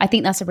roll. I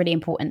think that's a really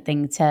important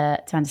thing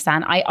to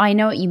understand. I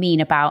know what you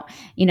mean about,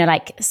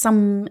 like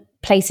some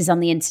places on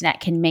the internet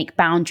can make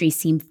boundaries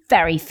seem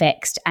very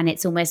fixed, and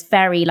it's almost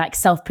very like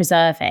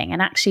self-preserving.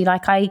 And actually,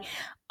 like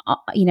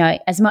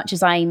as much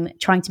as I'm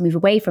trying to move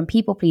away from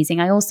people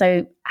pleasing, I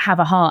also have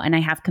a heart and I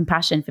have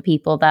compassion for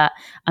people that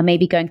are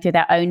maybe going through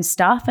their own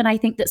stuff. And I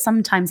think that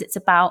sometimes it's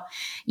about,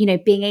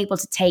 being able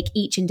to take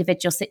each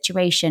individual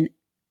situation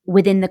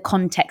within the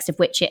context of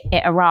which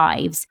it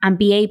arrives, and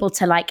be able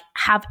to like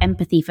have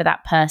empathy for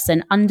that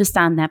person,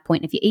 understand their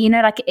point of view.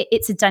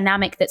 It's a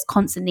dynamic that's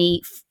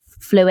constantly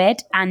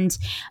fluid. And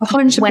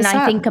 100%. When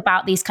I think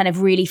about these kind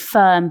of really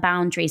firm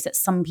boundaries that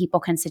some people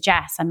can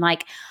suggest, I'm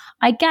like,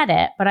 I get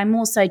it, but I'm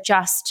also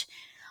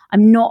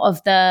I'm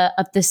not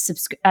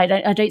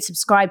I don't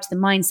subscribe to the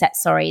mindset,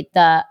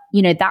 that,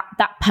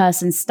 that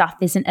person's stuff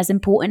isn't as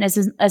important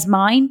as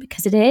mine,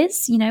 because it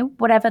is,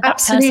 whatever that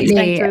person's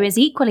going through is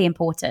equally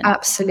important.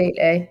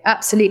 Absolutely.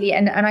 Absolutely.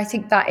 And I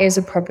think that is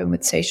a problem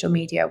with social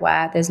media,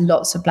 where there's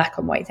lots of black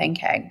and white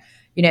thinking.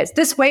 It's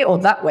this way or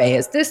that way,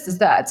 it's this, is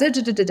that,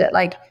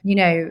 like,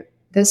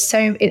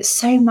 it's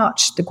so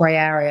much the gray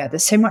area.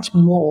 There's so much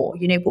more,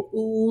 we're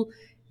all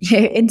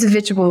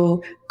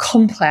individual,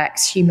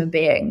 complex human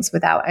beings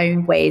with our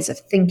own ways of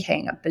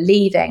thinking and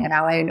believing, and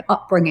our own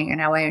upbringing,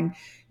 and our own,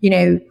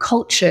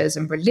 cultures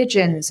and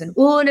religions and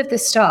all of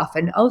this stuff.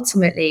 And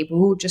ultimately, we're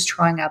all just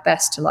trying our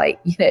best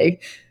to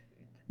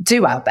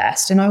do our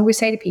best. And I always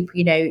say to people,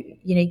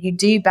 you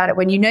do better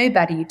when you know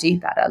better, you do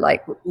better.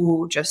 Like, we're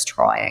all just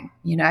trying,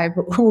 we're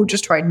all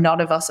just trying.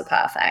 None of us are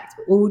perfect.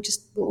 We're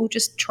all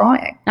just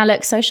trying. Now,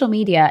 look, social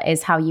media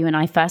is how you and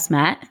I first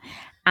met.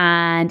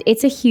 And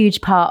it's a huge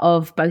part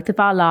of both of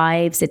our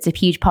lives. It's a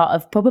huge part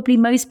of probably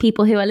most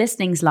people who are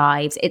listening's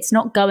lives. It's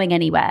not going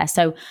anywhere.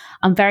 So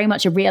I'm very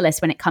much a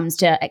realist when it comes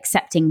to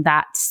accepting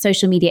that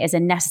social media is a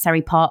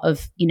necessary part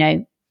of,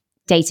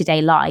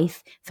 day-to-day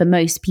life for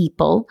most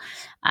people.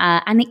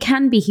 And it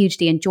can be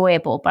hugely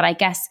enjoyable. But I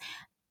guess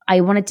I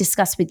want to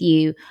discuss with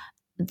you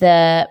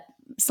the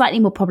slightly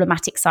more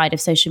problematic side of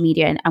social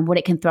media and what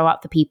it can throw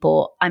up for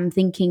people. I'm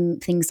thinking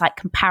things like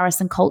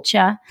comparison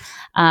culture.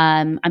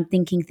 I'm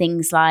thinking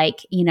things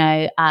like,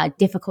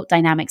 difficult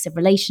dynamics of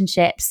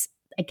relationships.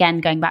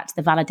 Again, going back to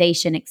the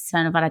validation,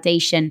 external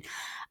validation.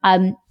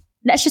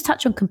 Let's just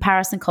touch on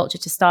comparison culture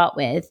to start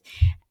with.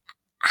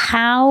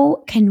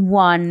 How can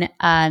one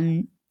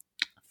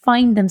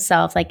find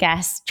themselves, I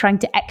guess, trying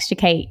to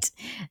extricate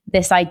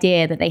this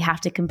idea that they have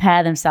to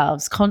compare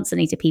themselves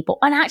constantly to people,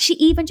 and actually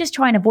even just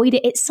try and avoid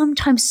it. It's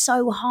sometimes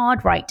so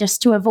hard, right?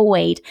 Just to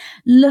avoid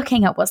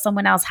looking at what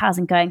someone else has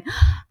and going,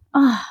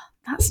 oh,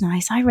 that's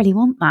nice. I really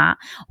want that.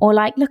 Or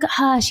like, look at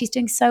her. She's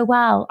doing so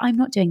well. I'm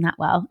not doing that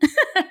well.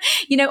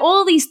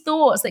 All these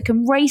thoughts that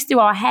can race through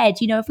our head.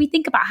 If we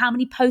think about how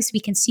many posts we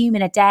consume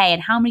in a day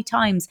and how many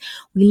times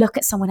we look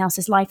at someone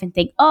else's life and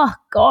think, oh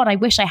God, I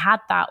wish I had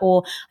that,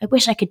 or I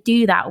wish I could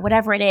do that, or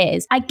whatever it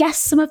is. I guess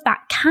some of that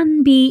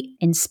can be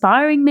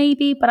inspiring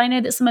maybe, but I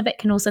know that some of it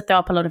can also throw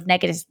up a lot of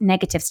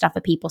negative stuff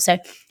for people. So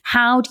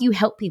how do you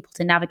help people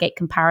to navigate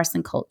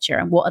comparison culture,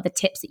 and what are the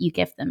tips that you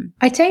give them?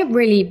 I don't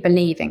really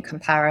believe in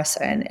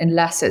comparison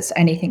unless it's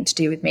anything to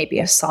do with maybe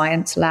a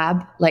science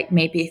lab. Like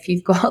maybe if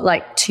you've got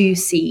like 2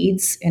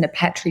 seeds in a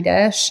Petri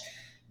dish,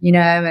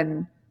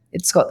 and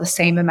it's got the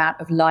same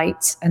amount of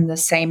light and the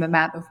same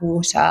amount of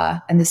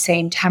water and the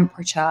same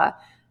temperature,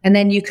 and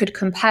then you could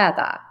compare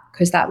that,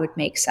 because that would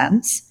make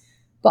sense.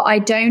 But I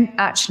don't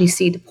actually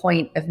see the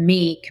point of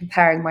me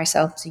comparing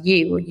myself to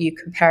you, or you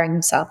comparing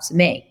yourself to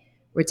me.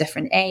 We're a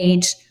different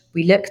age,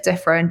 we look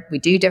different, we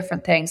do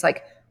different things.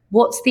 Like,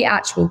 what's the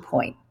actual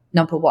point?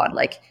 Number one,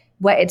 like,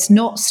 where it's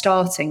not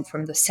starting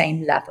from the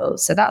same level.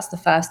 So that's the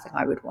first thing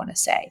I would want to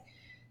say.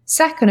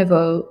 Second of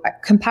all,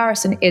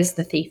 comparison is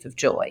the thief of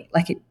joy.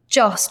 Like, it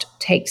just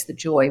takes the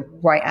joy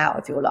right out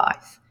of your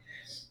life.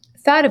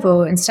 Third of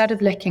all, instead of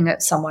looking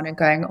at someone and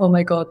going, oh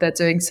my God, they're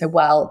doing so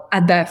well,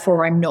 and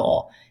therefore I'm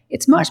not,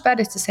 it's much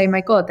better to say,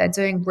 my God, they're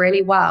doing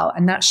really well,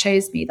 and that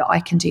shows me that I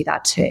can do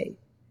that too.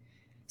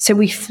 So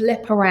we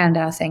flip around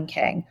our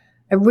thinking.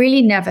 I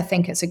really never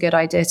think it's a good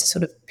idea to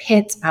sort of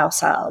pit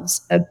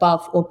ourselves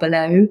above or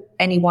below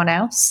anyone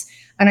else.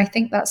 And I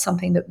think that's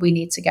something that we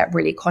need to get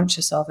really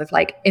conscious of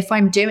like, if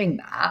I'm doing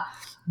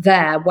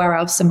that, where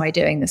else am I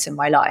doing this in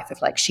my life?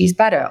 If like, she's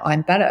better,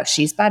 I'm better,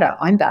 she's better,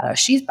 I'm better,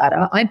 she's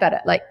better, I'm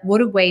better. Like,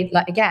 what a way,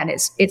 like, again,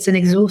 it's an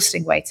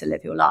exhausting way to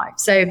live your life.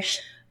 So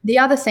the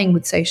other thing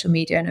with social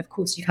media, and of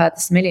course you've heard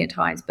this a million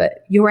times,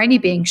 but you're only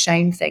being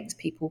shown things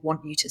people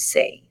want you to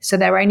see. So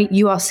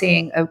you are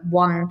seeing a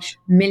 1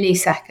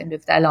 millisecond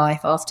of their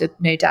life after,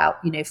 no doubt,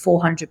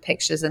 400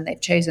 pictures, and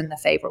they've chosen their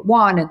favorite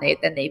one, and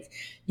they've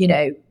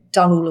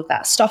done all of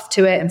that stuff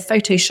to it and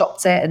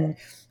photoshopped it and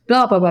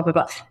blah, blah, blah, blah,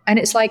 blah. And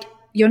it's like,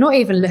 you're not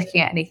even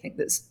looking at anything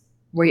that's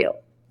real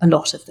a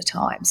lot of the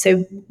time. So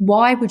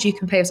why would you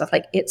compare yourself?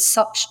 Like, it's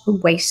such a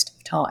waste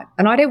of time.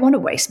 And I don't want to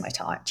waste my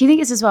time. Do you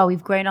think it's as well,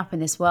 we've grown up in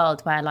this world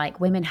where like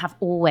women have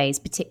always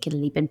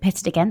particularly been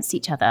pitted against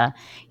each other?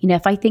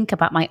 If I think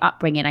about my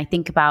upbringing, I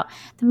think about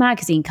the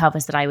magazine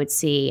covers that I would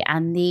see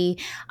and the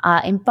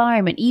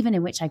environment, even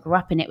in which I grew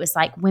up in, it was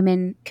like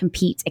women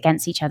compete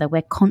against each other.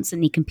 We're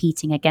constantly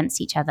competing against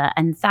each other.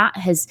 And that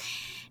has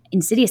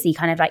insidiously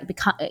kind of like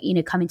become,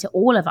 come into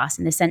all of us,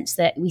 in the sense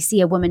that we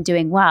see a woman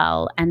doing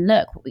well and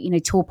look,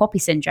 tall poppy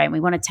syndrome, we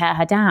want to tear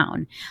her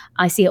down.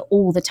 I see it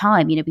all the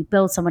time. We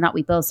build someone up,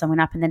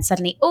 and then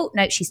suddenly, oh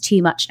no, she's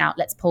too much now,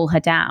 let's pull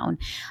her down.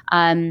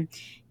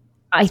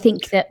 I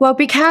think that... Well,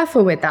 be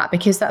careful with that,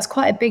 because that's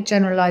quite a big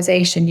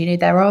generalization.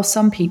 There are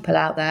some people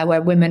out there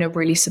where women are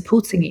really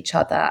supporting each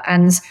other.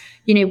 And,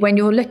 when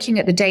you're looking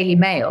at the Daily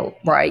Mail,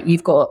 right,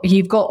 you've got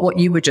what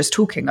you were just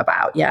talking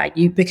about. Yeah,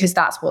 because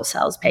that's what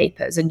sells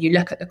papers. And you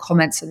look at the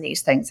comments and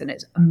these things, and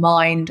it's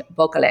mind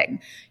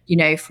boggling,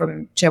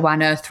 from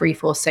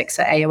Joanna346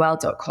 at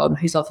AOL.com,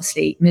 who's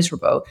obviously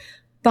miserable.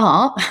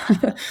 But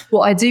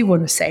what I do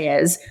want to say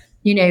is,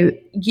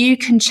 you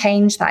can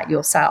change that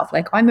yourself.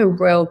 Like, I'm a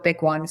real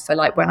big one for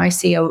like, when I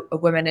see a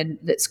woman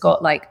that's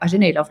got like, I don't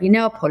know, lovely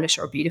nail polish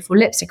or a beautiful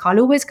lipstick, I'll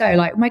always go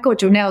like, oh my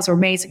God, your nails are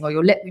amazing, or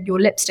your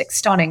lipstick's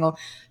stunning. Or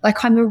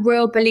like, I'm a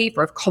real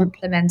believer of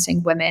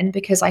complimenting women,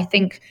 because I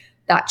think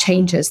that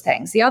changes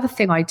things. The other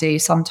thing I do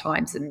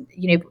sometimes, and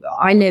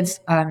I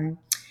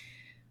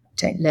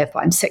don't live, but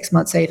I'm 6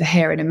 months over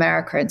here in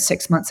America and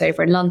 6 months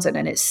over in London,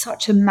 and it's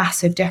such a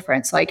massive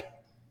difference. Like,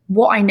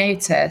 what I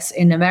notice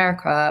in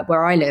America,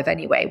 where I live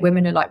anyway,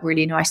 women are like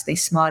really nice. They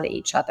smile at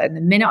each other. And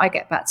the minute I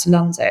get back to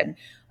London,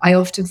 I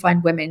often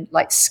find women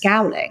like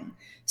scowling.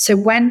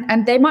 So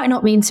and they might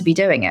not mean to be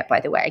doing it, by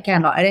the way.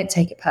 Again, like, I don't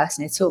take it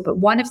personally at all. But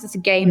one of the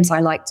games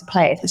I like to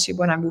play, especially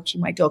when I'm walking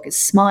my dog, is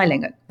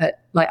smiling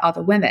at like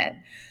other women.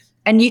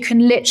 And you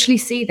can literally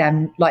see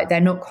them like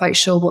they're not quite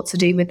sure what to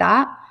do with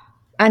that.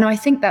 And I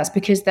think that's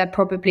because they're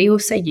probably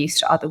also used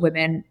to other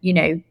women,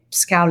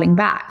 scowling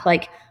back.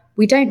 Like,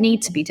 we don't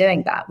need to be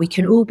doing that. We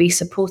can all be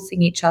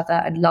supporting each other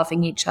and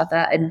loving each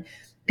other and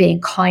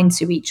being kind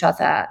to each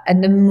other.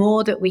 And the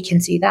more that we can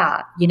do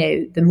that,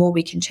 the more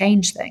we can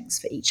change things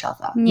for each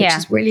other, which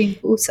is really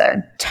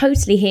important.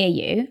 Totally hear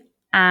you.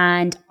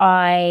 And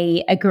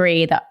I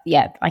agree that,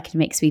 I can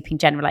make sweeping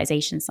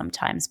generalizations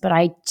sometimes, but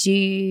I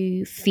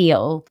do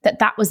feel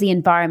that was the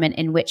environment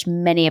in which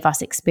many of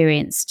us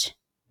experienced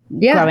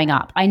growing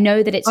up. I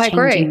know that it's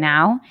changing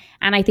now.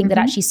 And I think that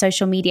actually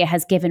social media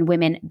has given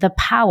women the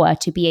power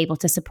to be able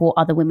to support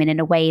other women in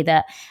a way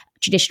that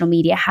traditional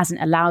media hasn't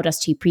allowed us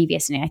to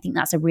previously. I think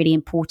that's a really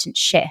important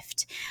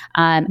shift.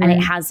 And it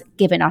has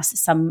given us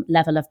some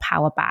level of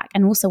power back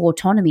and also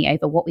autonomy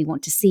over what we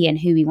want to see and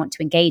who we want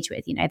to engage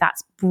with. You know,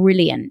 that's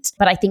brilliant.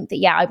 But I think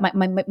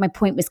that, my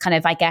point was kind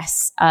of, I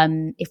guess,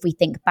 if we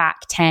think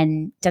back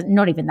 10,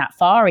 not even that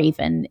far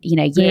even,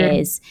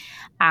 years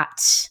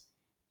at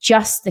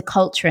just the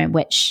culture in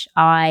which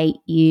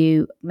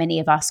many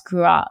of us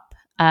grew up,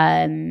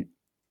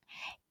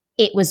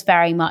 it was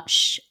very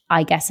much,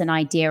 I guess, an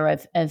idea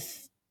of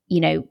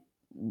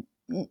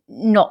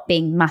not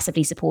being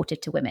massively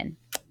supportive to women.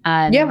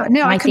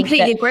 I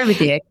completely agree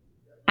with you.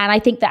 And I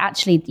think that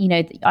actually,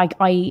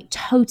 I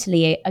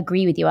totally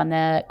agree with you on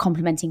the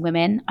complimenting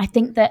women. I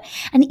think that,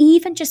 and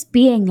even just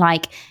being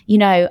like,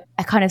 a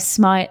kind of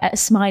a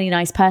smiley,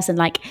 nice person,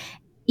 like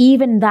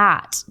even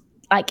that,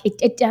 like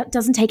it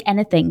doesn't take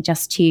anything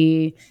just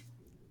to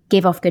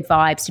give off good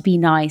vibes, to be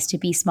nice, to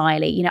be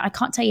smiley. I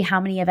can't tell you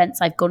how many events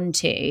I've gone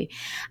to,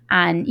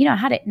 and I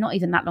had it not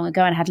even that long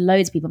ago, and I had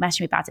loads of people messaging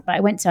me about it. But I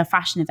went to a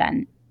fashion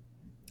event,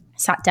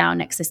 sat down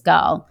next to this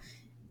girl.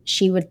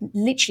 She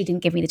literally didn't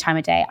give me the time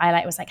of day.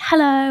 I was like,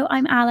 "Hello,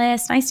 I'm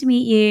Alice. Nice to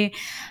meet you."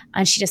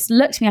 And she just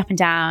looked me up and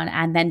down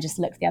and then just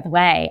looked the other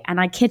way. And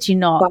I kid you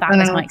not, that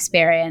was my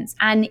experience.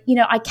 And,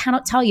 I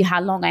cannot tell you how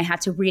long I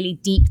had to really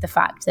deep the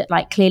fact that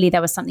like clearly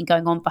there was something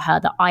going on for her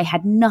that I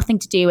had nothing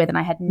to do with and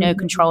I had no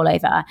control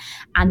over.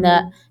 And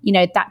that,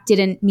 that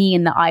didn't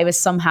mean that I was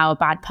somehow a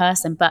bad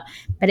person, but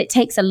it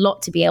takes a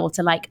lot to be able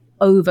to like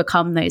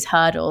overcome those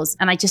hurdles.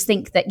 And I just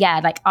think that,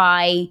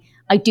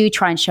 I do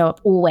try and show up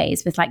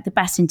always with like the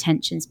best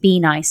intentions, be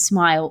nice,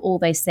 smile, all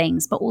those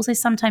things. But also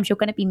sometimes you're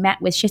going to be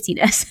met with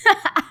shittiness.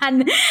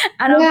 and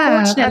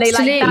unfortunately,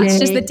 absolutely. like that's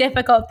just the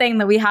difficult thing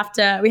that we have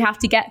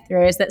to get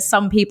through, is that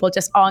some people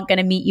just aren't going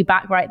to meet you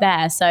back right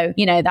there. So,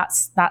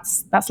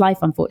 that's life,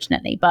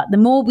 unfortunately. But the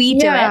more we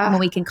do it, the more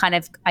we can kind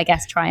of, I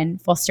guess, try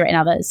and foster it in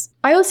others.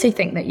 I also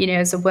think that,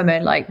 as a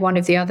woman, like one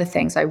of the other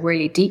things I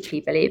really deeply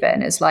believe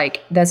in is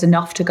like, there's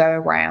enough to go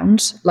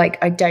around. Like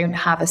I don't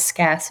have a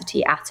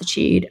scarcity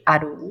attitude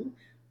at all.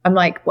 I'm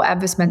like,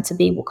 whatever's meant to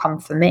be will come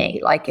for me.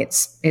 Like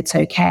it's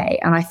okay.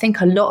 And I think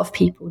a lot of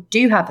people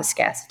do have a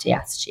scarcity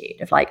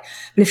attitude of like,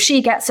 well, if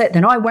she gets it,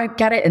 then I won't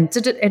get it. And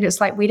it's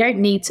like, we don't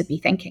need to be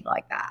thinking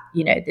like that.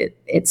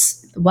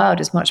 The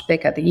world is much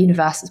bigger. The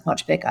universe is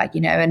much bigger,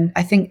 and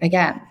I think,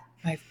 again,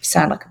 I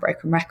sound like a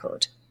broken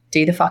record.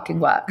 Do the fucking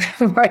work.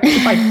 Right?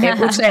 Like it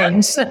will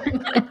change.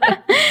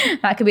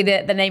 That could be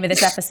the name of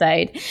this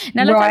episode.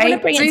 Now, look, right? I want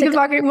to bring do the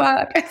fucking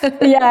work.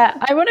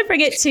 I want to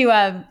bring it to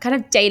kind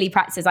of daily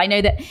practices. I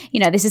know that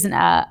this isn't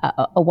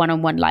a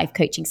one-on-one life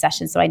coaching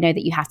session, so I know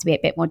that you have to be a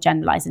bit more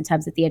generalized in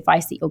terms of the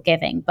advice that you're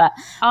giving. But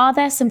are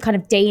there some kind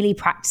of daily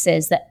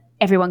practices that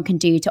everyone can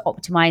do to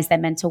optimize their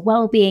mental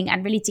well-being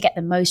and really to get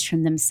the most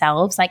from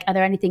themselves? Like, are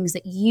there any things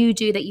that you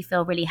do that you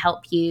feel really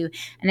help you?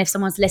 And if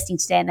someone's listening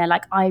today and they're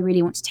like, I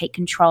really want to take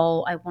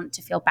control, I want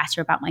to feel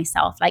better about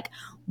myself, like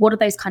what are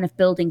those kind of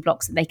building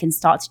blocks that they can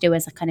start to do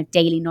as a kind of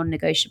daily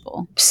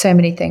non-negotiable? So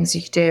many things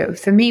you could do.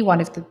 For me,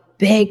 one of the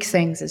big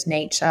things is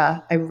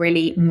nature. I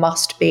really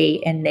must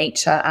be in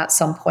nature at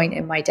some point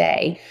in my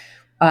day.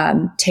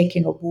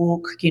 Taking a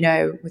walk,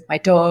 with my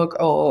dog,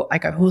 or I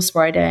go horse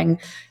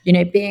riding,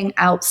 being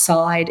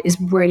outside is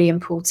really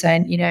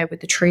important,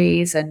 with the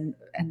trees and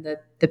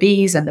the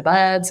bees and the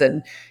birds.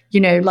 And,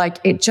 like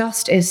it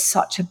just is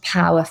such a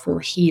powerful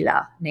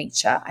healer,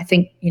 nature. I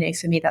think,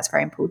 for me, that's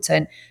very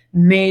important.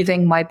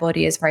 Moving my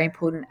body is very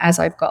important. As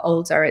I've got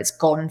older, it's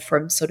gone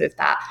from sort of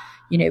that,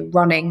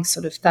 running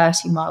sort of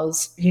 30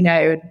 miles,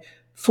 and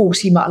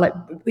 40 miles, like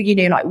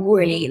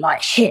really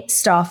like hit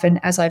stuff. And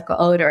as I've got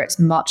older, it's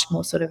much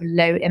more sort of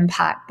low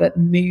impact, but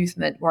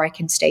movement where I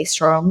can stay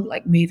strong.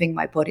 Like moving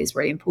my body is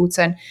really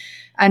important.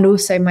 And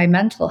also my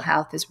mental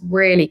health is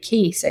really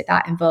key. So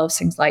that involves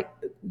things like,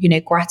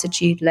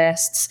 gratitude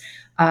lists,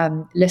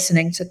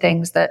 listening to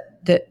things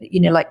that,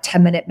 like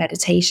 10-minute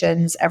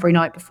meditations every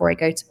night before I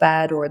go to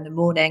bed or in the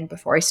morning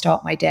before I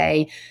start my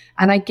day.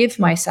 And I give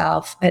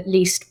myself at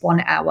least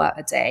 1 hour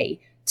a day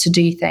to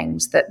do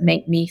things that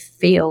make me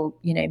feel,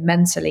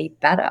 mentally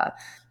better.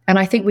 And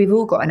I think we've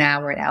all got an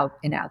hour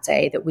in our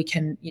day that we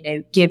can,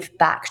 give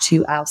back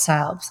to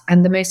ourselves.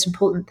 And the most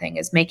important thing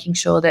is making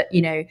sure that,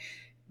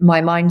 my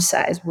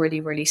mindset is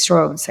really, really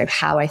strong. So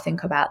how I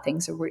think about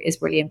things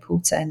is really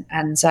important.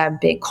 And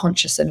being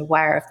conscious and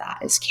aware of that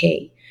is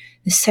key.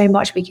 There's so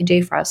much we can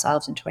do for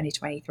ourselves in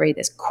 2023.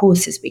 There's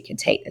courses we can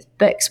take. There's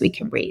books we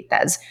can read.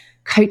 There's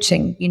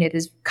coaching,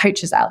 there's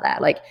coaches out there.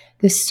 Like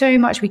there's so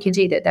much we can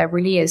do that there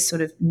really is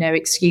sort of no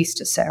excuse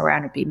to sit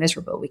around and be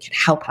miserable. We can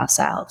help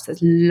ourselves.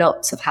 There's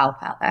lots of help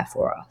out there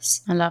for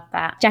us. I love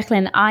that.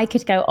 Jacqueline, I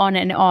could go on,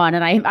 and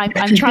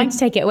I'm trying to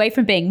take it away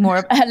from being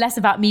less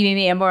about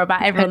me and more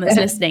about everyone that's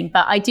listening.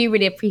 But I do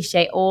really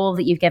appreciate all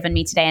that you've given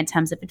me today in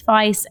terms of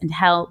advice and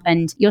help.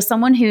 And you're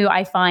someone who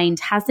I find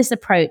has this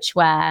approach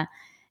where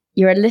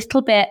you're a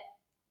little bit,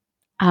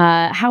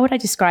 how would I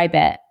describe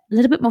it? a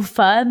little bit more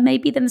firm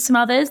maybe than some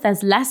others.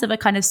 There's less of a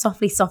kind of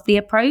softly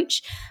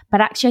approach. But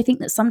actually, I think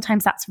that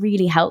sometimes that's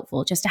really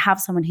helpful, just to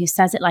have someone who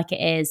says it like it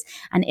is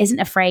and isn't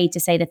afraid to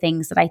say the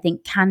things that I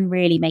think can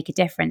really make a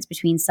difference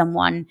between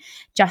someone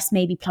just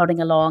maybe plodding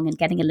along and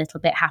getting a little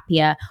bit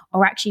happier,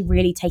 or actually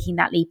really taking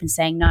that leap and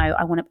saying, no,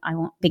 I want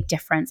big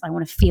difference. I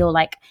want to feel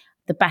like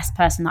the best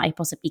person that I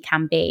possibly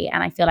can be.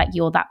 And I feel like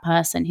you're that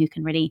person who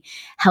can really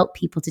help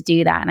people to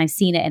do that. And I've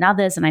seen it in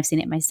others and I've seen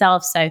it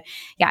myself. So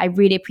yeah, I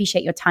really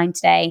appreciate your time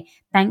today.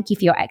 Thank you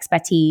for your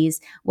expertise.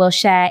 We'll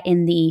share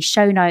in the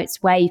show notes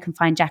where you can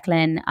find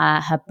Jacqueline,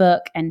 her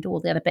book, and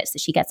all the other bits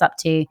that she gets up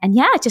to. And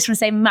yeah, I just want to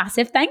say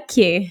massive thank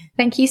you.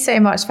 Thank you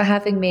so much for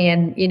having me.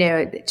 And,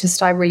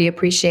 I really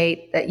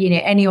appreciate that,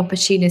 any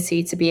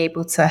opportunity to be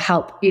able to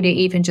help,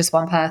 even just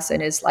one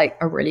person is like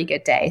a really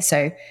good day.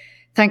 So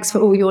thanks for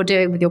all you're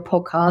doing with your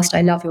podcast.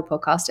 I love your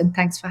podcast, and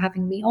thanks for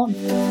having me on.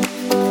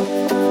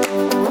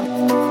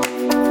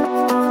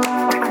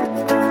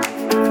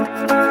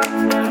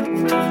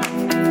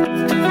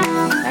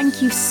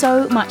 Thank you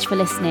so much for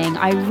listening.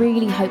 I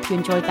really hope you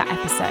enjoyed that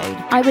episode.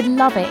 I would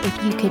love it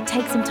if you could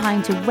take some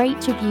time to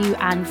rate, review,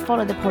 and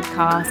follow the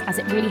podcast, as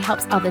it really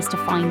helps others to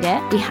find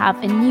it. We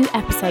have a new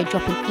episode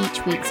dropping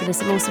each week, so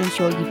this will also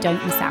ensure you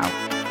don't miss out.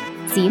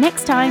 See you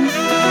next time.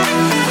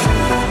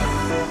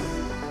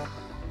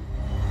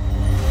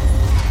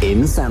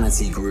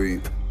 Insanity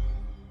Group.